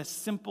in a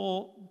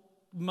simple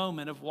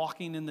moment of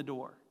walking in the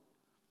door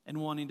and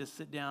wanting to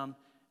sit down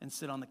and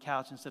sit on the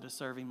couch instead of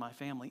serving my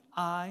family.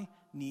 I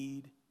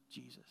need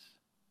Jesus.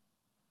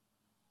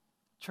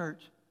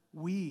 Church,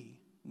 we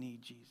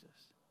need Jesus.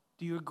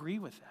 Do you agree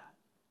with that?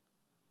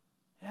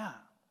 Yeah.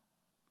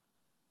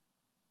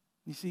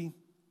 You see,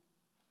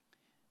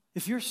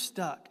 if you're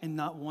stuck and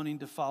not wanting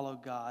to follow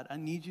God, I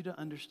need you to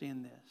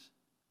understand this.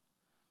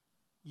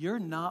 You're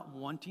not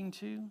wanting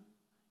to.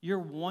 You're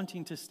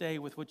wanting to stay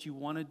with what you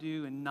want to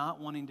do and not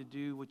wanting to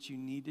do what you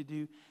need to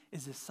do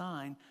is a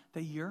sign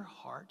that your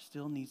heart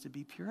still needs to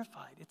be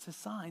purified. It's a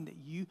sign that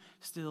you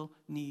still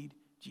need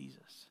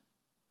Jesus.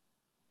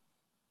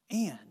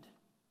 And,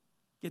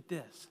 get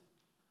this,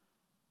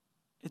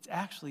 it's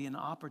actually an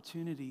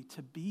opportunity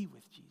to be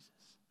with Jesus.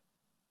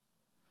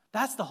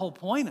 That's the whole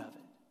point of it.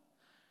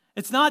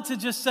 It's not to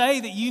just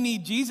say that you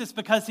need Jesus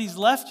because he's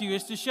left you.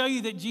 It's to show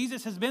you that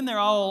Jesus has been there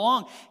all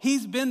along.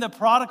 He's been the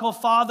prodigal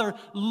father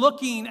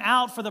looking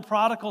out for the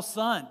prodigal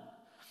son.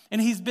 And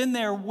he's been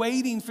there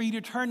waiting for you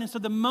to turn. And so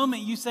the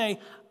moment you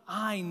say,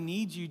 I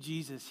need you,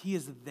 Jesus, he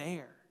is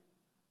there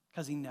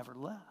because he never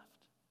left.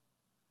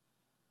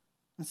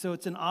 And so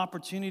it's an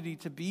opportunity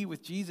to be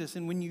with Jesus.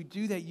 And when you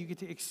do that, you get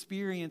to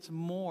experience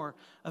more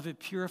of a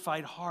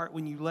purified heart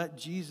when you let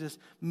Jesus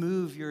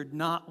move your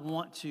not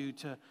want to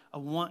a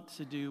want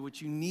to do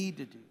what you need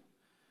to do.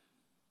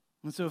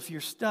 And so if you're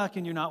stuck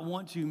and you're not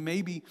want to,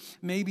 maybe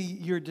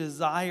your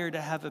desire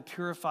to have a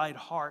purified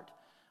heart,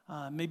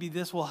 maybe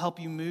this will help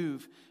you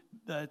move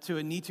to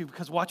a need to.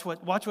 Because watch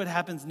what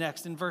happens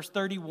next in verse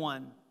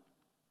 31.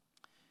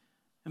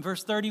 In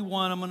verse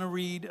 31, I'm going to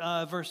read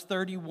verse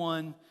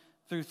 31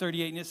 through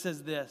 38, and it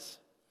says this.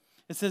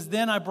 It says,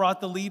 Then I brought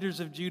the leaders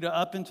of Judah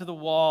up into the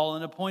wall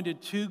and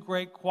appointed 2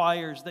 great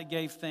choirs that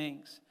gave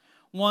thanks.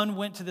 One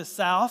went to the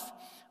south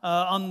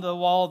on the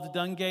wall of the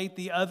dung gate.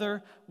 The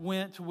other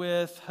went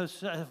with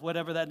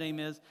whatever that name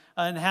is,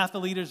 and half the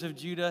leaders of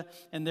Judah.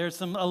 And there's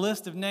a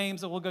list of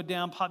names that we'll go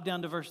down, pop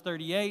down to verse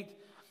 38.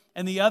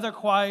 And the other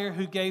choir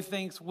who gave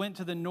thanks went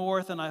to the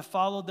north, and I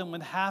followed them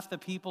with half the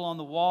people on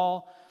the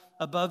wall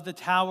above the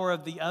tower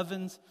of the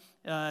ovens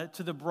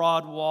to the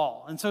broad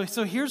wall. And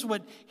so here's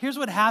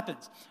what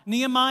happens.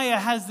 Nehemiah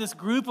has this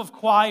group of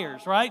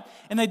choirs, right?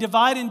 And they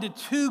divide into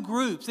two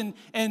groups. And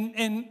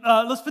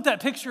let's put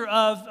that picture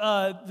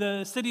of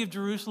the city of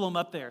Jerusalem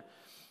up there.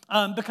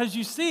 Because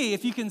you see,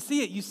 if you can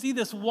see it, you see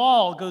this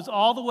wall goes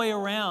all the way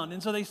around.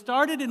 And so they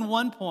started in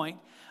one point,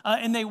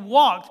 and they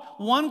walked,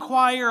 one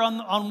choir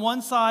on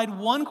one side,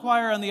 one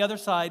choir on the other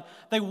side.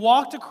 They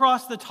walked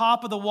across the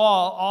top of the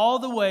wall all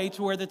the way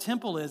to where the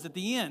temple is at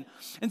the end.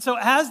 And so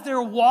as they're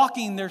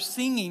walking, they're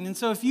singing. And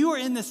so if you were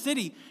in the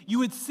city, you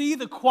would see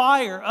the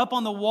choir up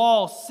on the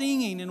wall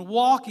singing and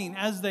walking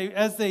as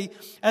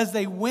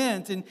they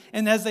went and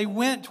as they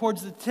went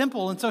towards the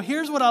temple. And so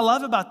here's what I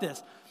love about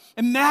this.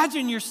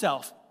 Imagine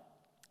yourself,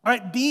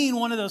 right, being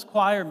one of those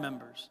choir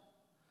members,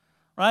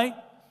 right?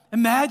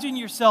 Imagine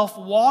yourself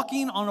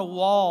walking on a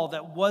wall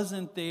that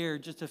wasn't there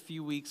just a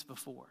few weeks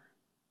before.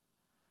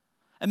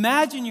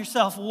 Imagine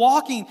yourself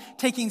walking,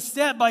 taking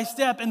step by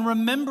step and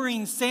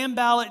remembering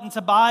Sanballat and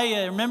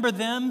Tobiah. Remember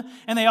them?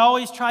 And they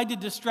always tried to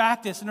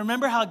distract us. And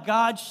remember how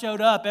God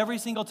showed up every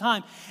single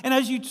time. And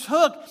as you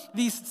took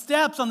these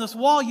steps on this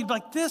wall, you'd be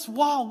like, this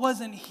wall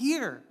wasn't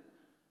here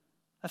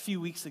a few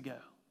weeks ago.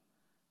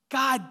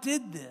 God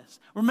did this.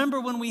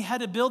 Remember when we had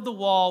to build the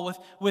wall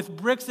with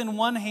bricks in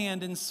one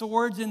hand and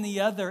swords in the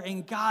other,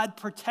 and God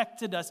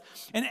protected us.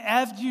 And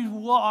as you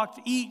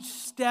walked, each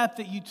step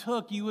that you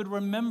took, you would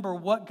remember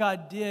what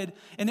God did,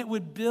 and it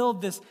would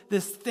build this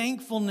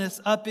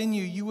thankfulness up in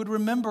you. You would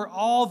remember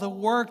all the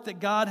work that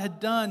God had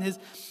done,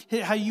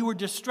 how you were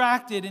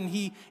distracted, and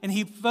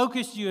He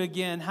focused you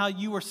again, how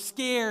you were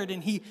scared,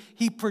 and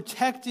He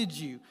protected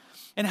you.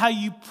 And how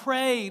you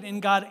prayed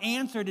and God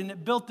answered, and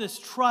it built this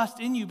trust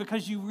in you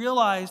because you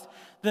realized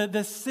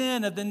the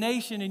sin of the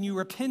nation and you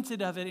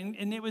repented of it.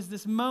 And it was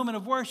this moment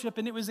of worship,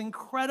 and it was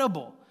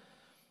incredible,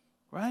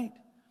 right?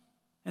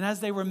 And as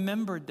they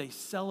remembered, they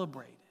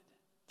celebrated.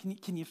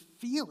 Can you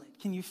feel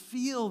it? Can you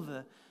feel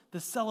the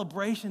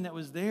celebration that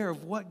was there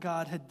of what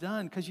God had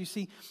done? Because you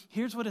see,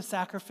 here's what a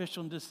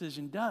sacrificial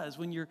decision does.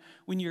 When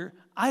you're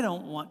I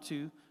don't want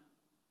to,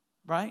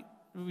 right?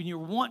 When you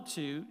want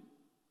to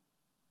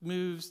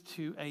moves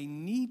to a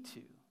need to,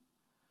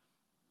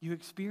 you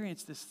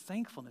experience this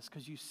thankfulness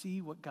because you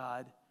see what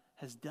God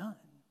has done.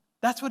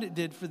 That's what it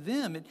did for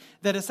them.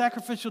 That a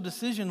sacrificial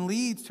decision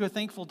leads to a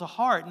thankful to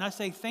heart. And I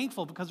say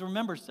thankful because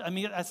remember,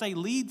 I say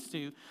leads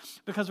to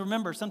because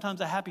remember, sometimes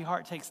a happy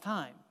heart takes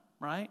time,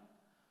 right?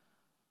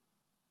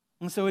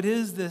 And so it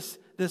is this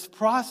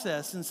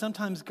process, and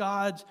sometimes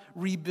God's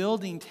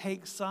rebuilding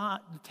takes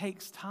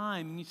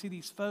time. And you see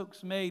these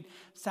folks made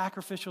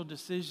sacrificial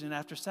decision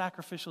after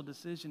sacrificial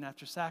decision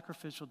after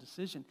sacrificial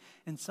decision,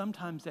 and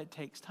sometimes that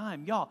takes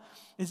time. Y'all,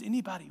 is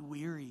anybody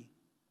weary?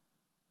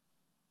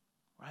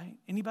 Right?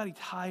 Anybody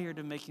tired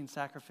of making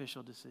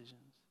sacrificial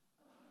decisions?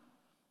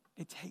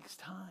 It takes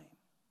time.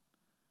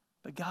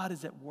 But God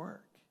is at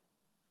work,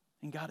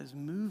 and God is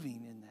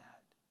moving in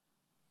that.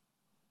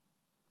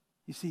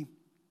 You see,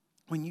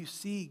 when you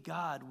see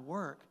God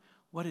work,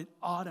 what it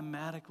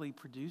automatically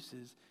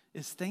produces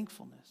is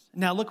thankfulness.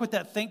 Now look what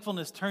that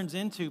thankfulness turns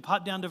into.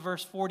 Pop down to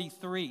verse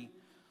 43.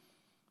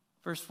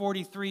 Verse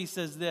 43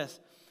 says this,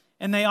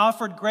 "And they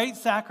offered great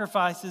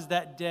sacrifices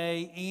that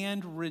day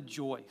and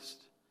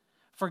rejoiced.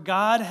 For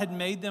God had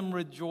made them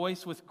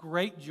rejoice with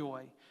great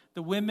joy.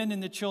 The women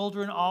and the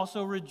children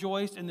also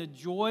rejoiced, and the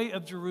joy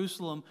of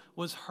Jerusalem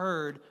was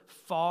heard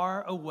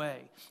far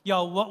away."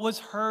 Y'all, what was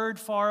heard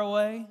far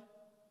away?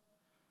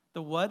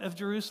 The what of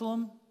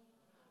Jerusalem?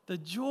 The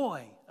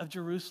joy of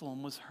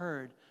Jerusalem was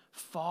heard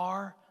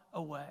far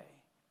away.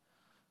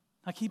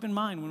 Now keep in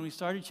mind, when we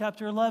started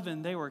chapter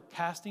 11, they were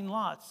casting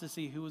lots to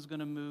see who was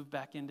going to move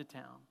back into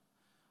town.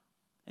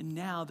 And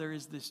now there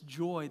is this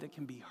joy that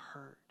can be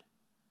heard.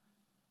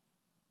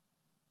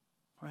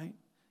 Right?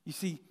 You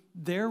see,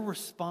 their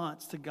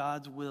response to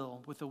God's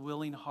will with a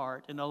willing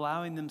heart and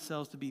allowing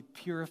themselves to be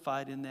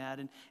purified in that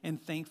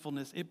and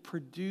thankfulness, it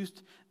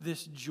produced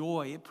this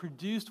joy. It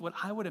produced what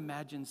I would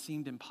imagine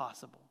seemed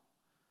impossible.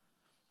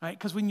 Right?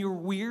 Because when you're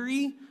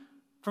weary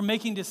from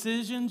making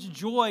decisions,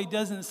 joy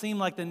doesn't seem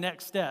like the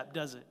next step,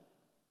 does it?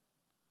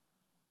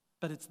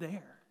 But it's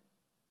there.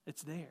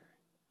 It's there.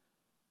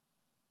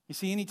 You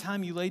see,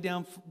 anytime you lay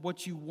down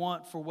what you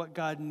want for what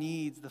God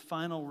needs, the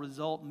final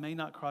result may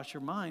not cross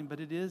your mind, but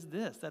it is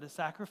this, that a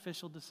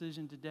sacrificial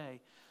decision today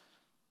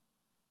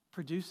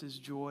produces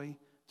joy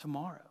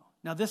tomorrow.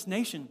 Now, this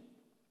nation,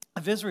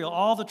 of Israel,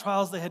 all the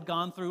trials they had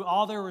gone through,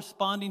 all their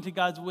responding to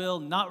God's will,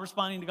 not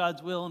responding to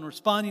God's will, and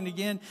responding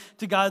again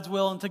to God's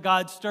will and to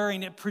God's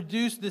stirring, it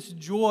produced this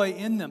joy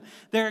in them.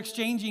 They're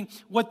exchanging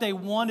what they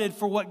wanted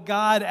for what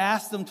God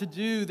asked them to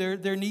do.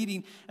 They're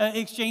needing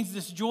exchange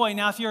this joy.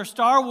 Now, if you're a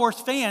Star Wars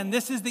fan,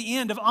 this is the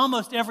end of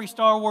almost every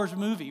Star Wars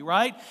movie,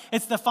 right?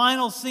 It's the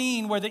final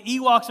scene where the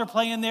Ewoks are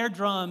playing their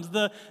drums,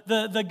 the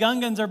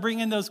Gungans are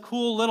bringing those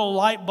cool little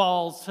light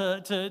balls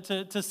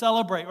to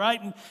celebrate, right?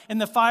 And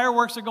the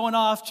fireworks are going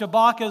off.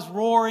 Chewbacca's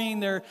roaring,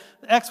 their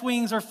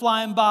X-Wings are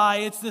flying by.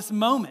 It's this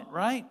moment,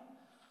 right?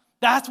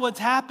 That's what's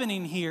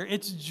happening here.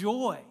 It's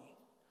joy.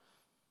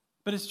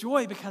 But it's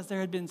joy because there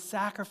had been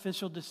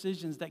sacrificial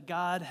decisions that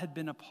God had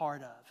been a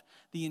part of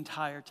the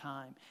entire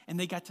time. And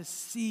they got to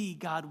see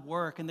God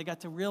work, and they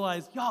got to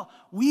realize, y'all,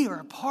 we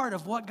are a part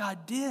of what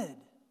God did.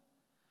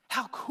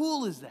 How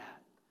cool is that?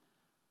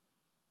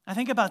 I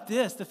think about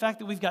this, the fact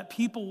that we've got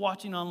people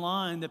watching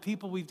online, the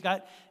people we've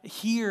got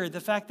here,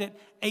 the fact that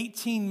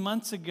 18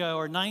 months ago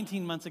or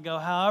 19 months ago,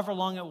 however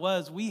long it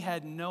was, we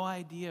had no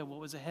idea what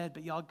was ahead.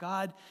 But y'all,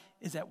 God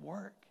is at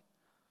work,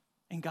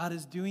 and God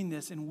is doing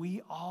this, and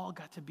we all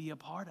got to be a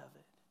part of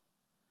it.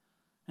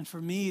 And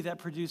for me, that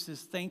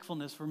produces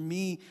thankfulness. For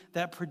me,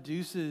 that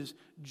produces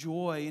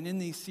joy. And in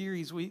this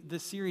series,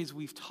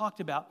 we've talked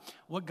about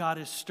what God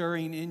is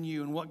stirring in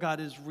you and what God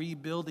is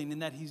rebuilding,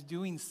 and that He's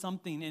doing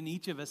something in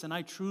each of us. And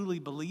I truly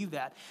believe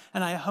that.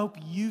 And I hope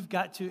you've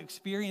got to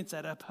experience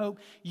that. I hope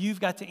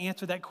you've got to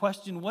answer that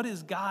question. What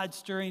is God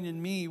stirring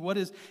in me? What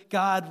is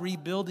God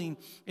rebuilding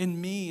in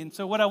me? And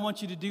so what I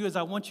want you to do is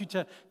I want you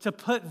to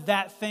put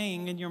that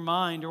thing in your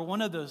mind, or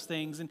one of those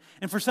things. And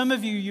for some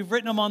of you, you've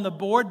written them on the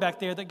board back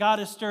there, that God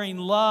is stirring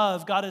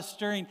love, God is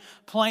stirring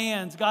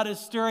plans, God is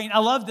stirring, I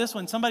love this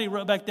one. Somebody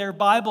wrote back there,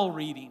 Bible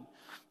reading,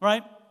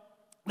 right?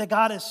 That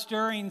God is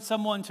stirring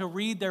someone to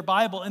read their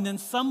Bible, and then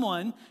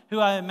someone who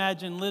I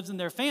imagine lives in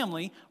their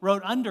family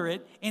wrote under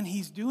it, and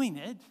he's doing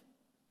it.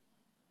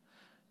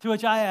 To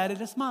which I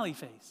added a smiley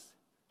face.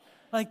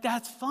 Like,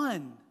 that's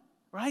fun,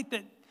 right?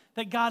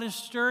 That God is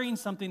stirring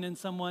something in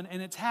someone,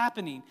 and it's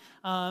happening.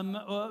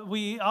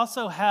 We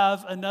also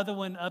have another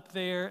one up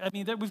there. I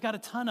mean, we've got a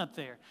ton up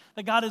there.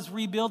 That God is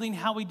rebuilding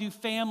how we do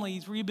family.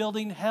 He's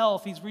rebuilding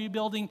health. He's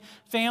rebuilding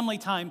family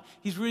time.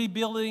 He's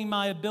rebuilding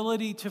my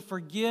ability to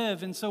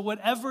forgive. And so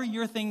whatever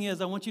your thing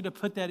is, I want you to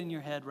put that in your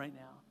head right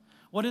now.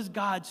 What is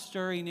God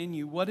stirring in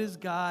you? What is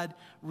God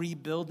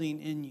rebuilding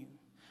in you?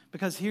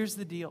 Because here's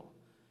the deal.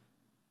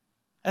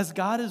 As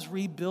God is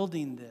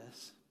rebuilding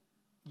this,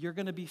 you're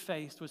going to be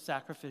faced with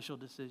sacrificial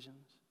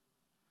decisions.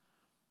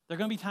 There are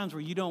going to be times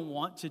where you don't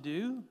want to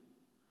do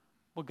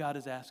what God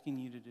is asking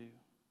you to do.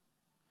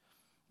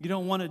 You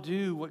don't want to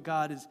do what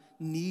God is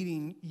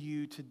needing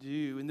you to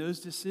do. In those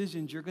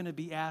decisions, you're going to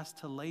be asked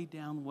to lay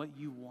down what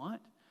you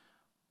want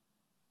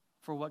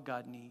for what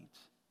God needs.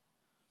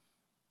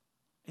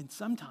 And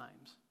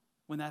sometimes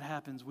when that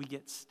happens, we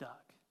get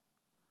stuck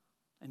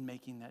in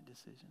making that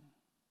decision.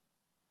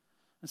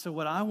 And so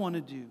what I want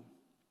to do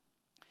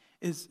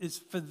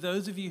is for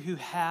those of you who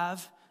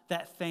have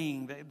that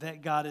thing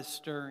that God is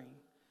stirring,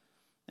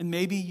 and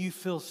maybe you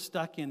feel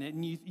stuck in it,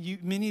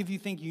 and many of you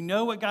think you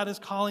know what God is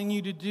calling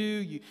you to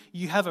do,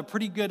 you have a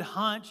pretty good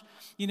hunch,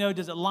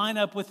 does it line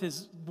up with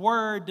His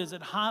Word? Does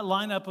it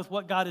line up with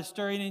what God is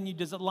stirring in you?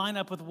 Does it line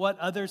up with what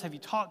others, have you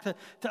talked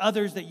to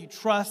others that you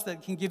trust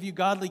that can give you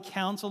godly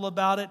counsel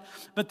about it?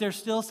 But there's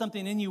still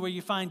something in you where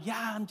you find,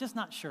 I'm just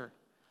not sure.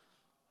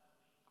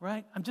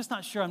 Right? I'm just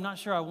not sure. I'm not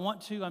sure I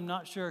want to. I'm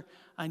not sure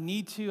I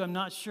need to. I'm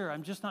not sure.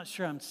 I'm just not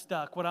sure I'm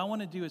stuck. What I want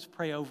to do is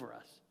pray over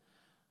us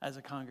as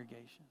a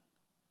congregation.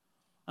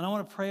 And I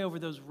want to pray over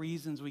those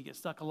reasons we get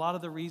stuck. A lot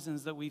of the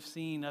reasons that we've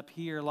seen up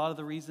here, a lot of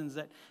the reasons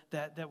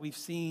that we've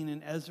seen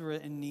in Ezra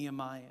and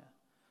Nehemiah.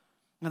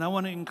 And I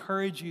want to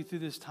encourage you through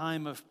this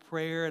time of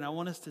prayer, and I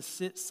want us to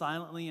sit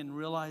silently and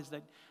realize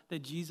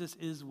that Jesus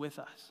is with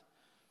us.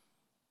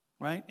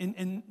 Right?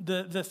 And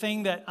the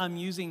thing that I'm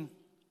using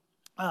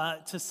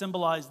to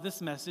symbolize this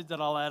message that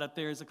I'll add up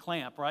there is a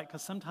clamp, right?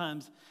 Because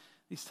sometimes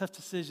these tough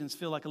decisions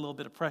feel like a little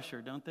bit of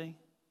pressure, don't they?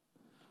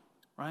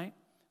 Right?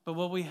 But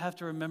what we have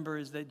to remember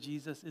is that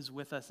Jesus is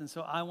with us. And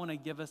so I want to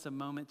give us a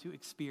moment to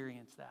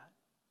experience that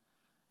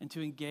and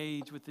to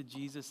engage with the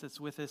Jesus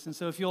that's with us. And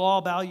so if you'll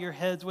all bow your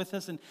heads with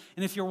us, and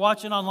if you're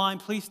watching online,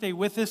 please stay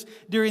with us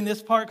during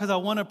this part, because I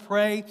want to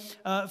pray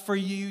for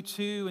you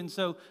too. And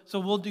so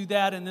we'll do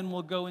that, and then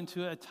we'll go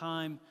into a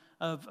time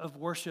of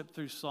worship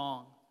through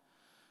song.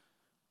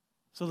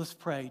 So let's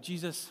pray.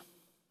 Jesus,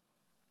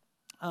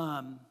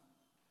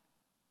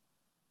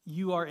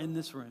 you are in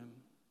this room,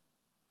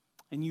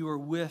 and you are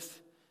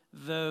with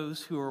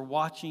those who are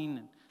watching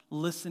and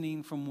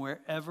listening from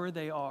wherever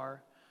they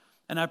are.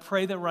 And I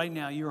pray that right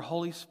now your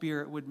Holy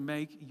Spirit would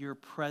make your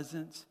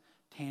presence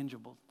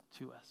tangible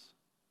to us,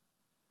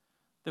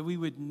 that we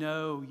would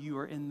know you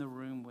are in the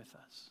room with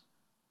us.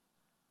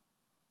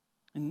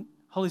 And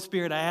Holy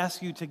Spirit, I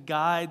ask you to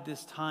guide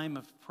this time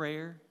of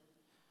prayer,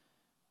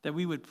 that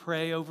we would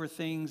pray over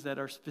things that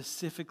are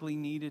specifically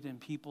needed in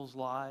people's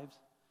lives.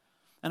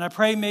 And I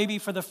pray maybe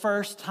for the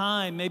first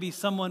time, maybe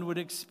someone would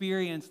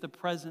experience the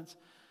presence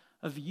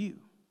of you,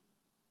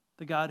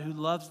 the God who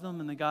loves them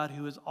and the God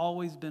who has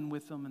always been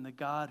with them and the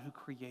God who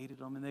created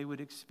them. And they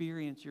would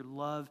experience your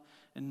love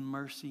and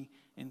mercy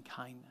and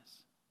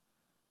kindness.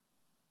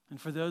 And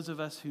for those of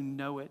us who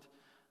know it,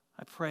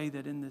 I pray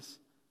that in this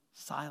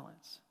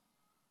silence,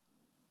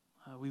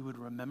 we would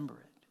remember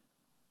it.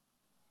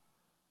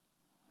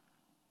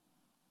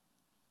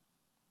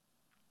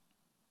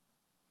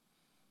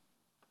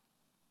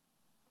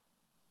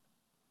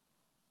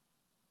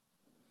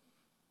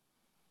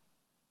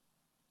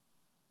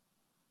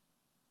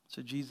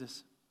 So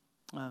Jesus,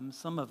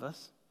 some of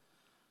us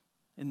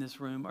in this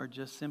room are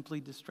just simply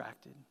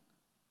distracted.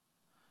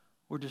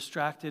 We're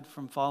distracted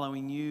from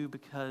following you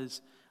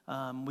because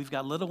we've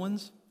got little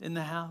ones in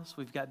the house,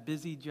 we've got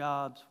busy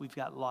jobs, we've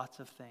got lots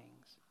of things.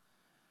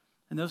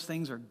 And those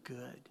things are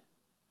good,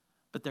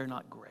 but they're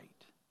not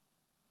great,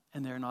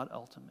 and they're not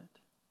ultimate.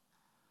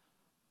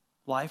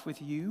 Life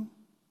with you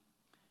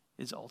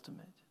is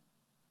ultimate.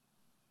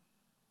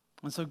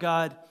 And so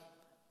God,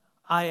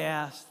 I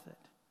ask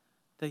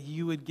that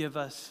you would give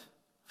us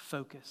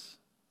focus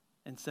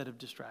instead of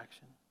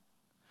distraction.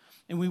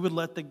 And we would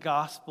let the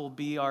gospel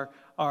be our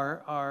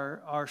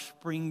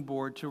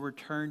springboard to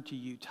return to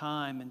you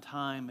time and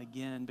time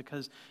again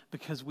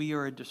because we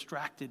are a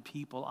distracted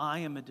people. I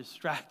am a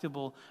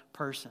distractible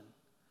person.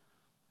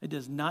 It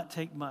does not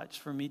take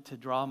much for me to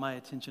draw my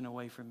attention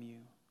away from you.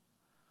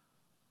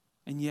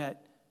 And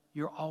yet,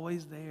 you're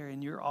always there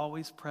and you're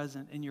always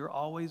present and you're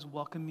always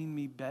welcoming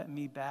me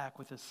back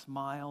with a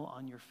smile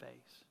on your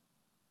face.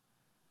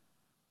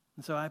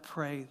 And so I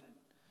pray,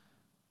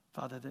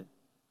 Father, that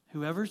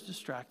whoever's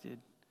distracted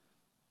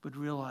would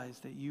realize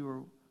that you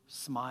are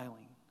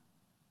smiling,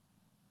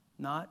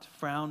 not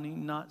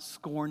frowning, not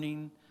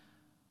scorning,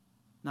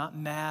 not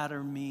mad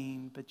or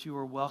mean, but you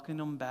are welcoming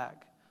them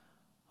back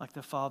like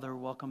the Father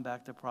welcomed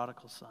back the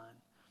prodigal son,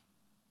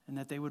 and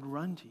that they would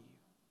run to you.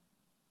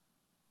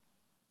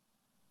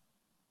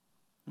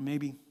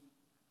 Maybe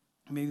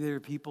there are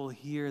people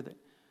here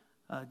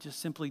that just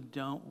simply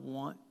don't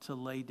want to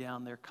lay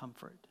down their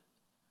comfort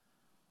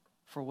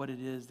for what it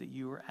is that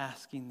you are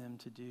asking them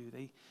to do.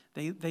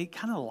 They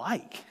kind of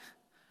like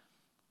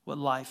what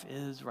life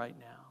is right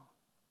now.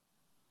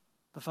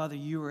 But Father,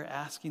 you are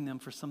asking them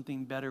for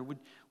something better.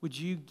 Would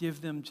you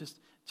give them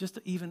just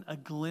even a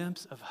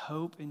glimpse of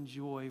hope and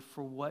joy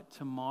for what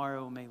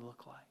tomorrow may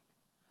look like?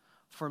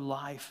 For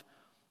life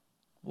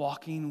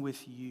walking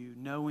with you,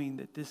 knowing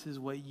that this is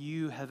what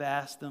you have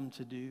asked them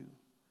to do.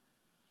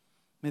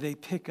 May they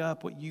pick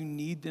up what you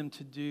need them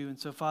to do. And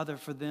so, Father,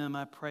 for them,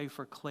 I pray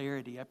for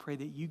clarity. I pray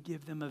that you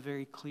give them a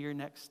very clear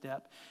next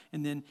step.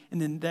 And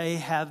then they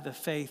have the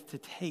faith to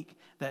take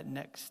that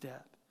next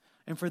step.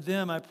 And for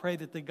them, I pray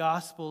that the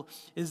gospel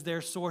is their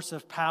source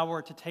of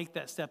power to take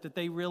that step, that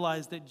they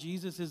realize that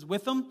Jesus is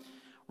with them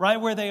right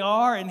where they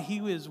are, and he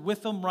is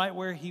with them right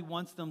where he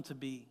wants them to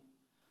be.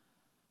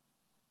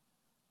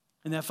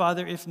 And that,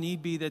 Father, if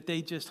need be, that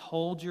they just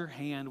hold your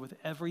hand with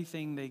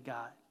everything they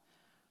got.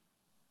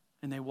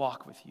 And they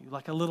walk with you,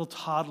 like a little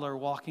toddler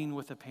walking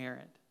with a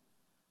parent.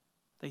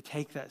 They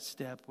take that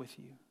step with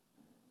you.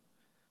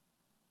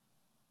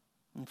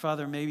 And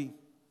Father, maybe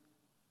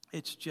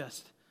it's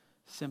just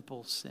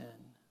simple sin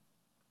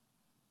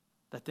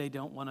that they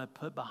don't want to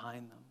put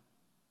behind them.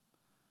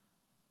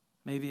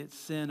 Maybe it's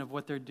sin of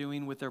what they're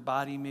doing with their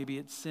body. Maybe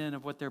it's sin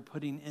of what they're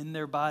putting in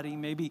their body.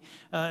 Maybe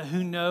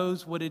who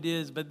knows what it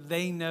is, but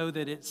they know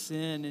that it's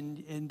sin,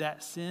 and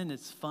that sin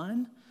is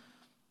fun,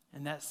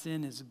 and that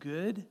sin is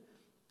good.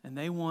 And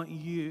they want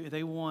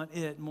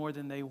it more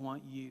than they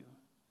want you.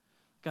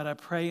 God, I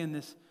pray in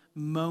this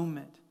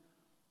moment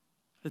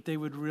that they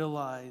would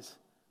realize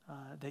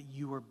that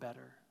you are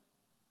better,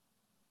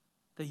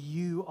 that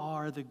you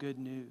are the good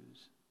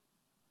news.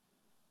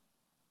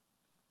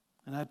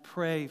 And I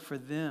pray for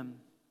them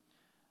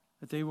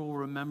that they will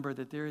remember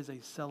that there is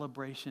a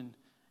celebration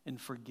in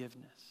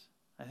forgiveness.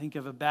 I think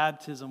of a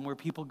baptism where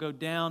people go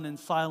down in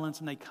silence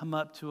and they come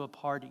up to a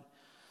party.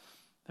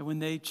 That when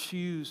they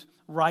choose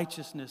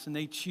righteousness and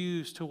they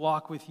choose to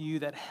walk with you,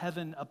 that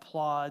heaven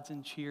applauds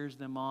and cheers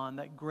them on.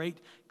 That great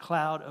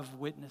cloud of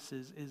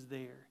witnesses is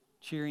there,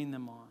 cheering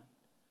them on.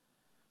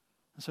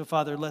 And so,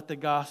 Father, let the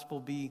gospel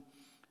be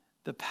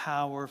the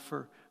power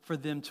for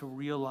them to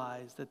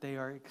realize that they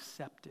are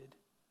accepted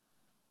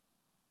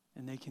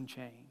and they can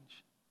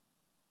change.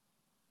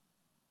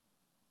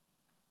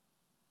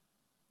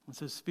 And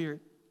so,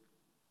 Spirit,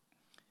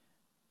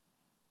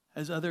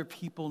 as other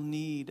people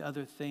need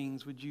other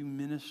things, would you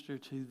minister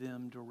to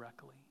them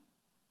directly?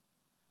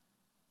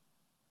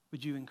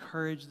 Would you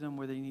encourage them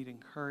where they need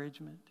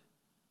encouragement?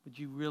 Would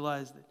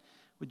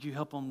you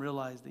help them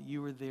realize that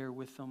you are there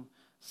with them,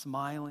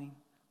 smiling,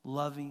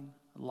 loving,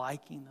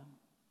 liking them?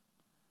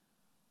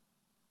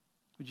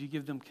 Would you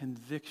give them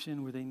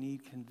conviction where they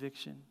need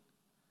conviction?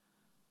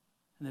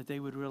 And that they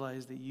would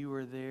realize that you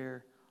are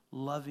there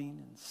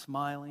loving and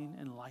smiling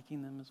and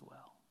liking them as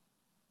well.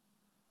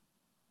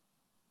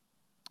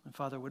 And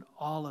Father, would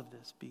all of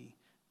this be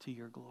to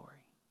your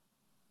glory?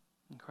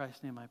 In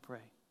Christ's name I pray.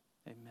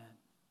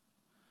 Amen.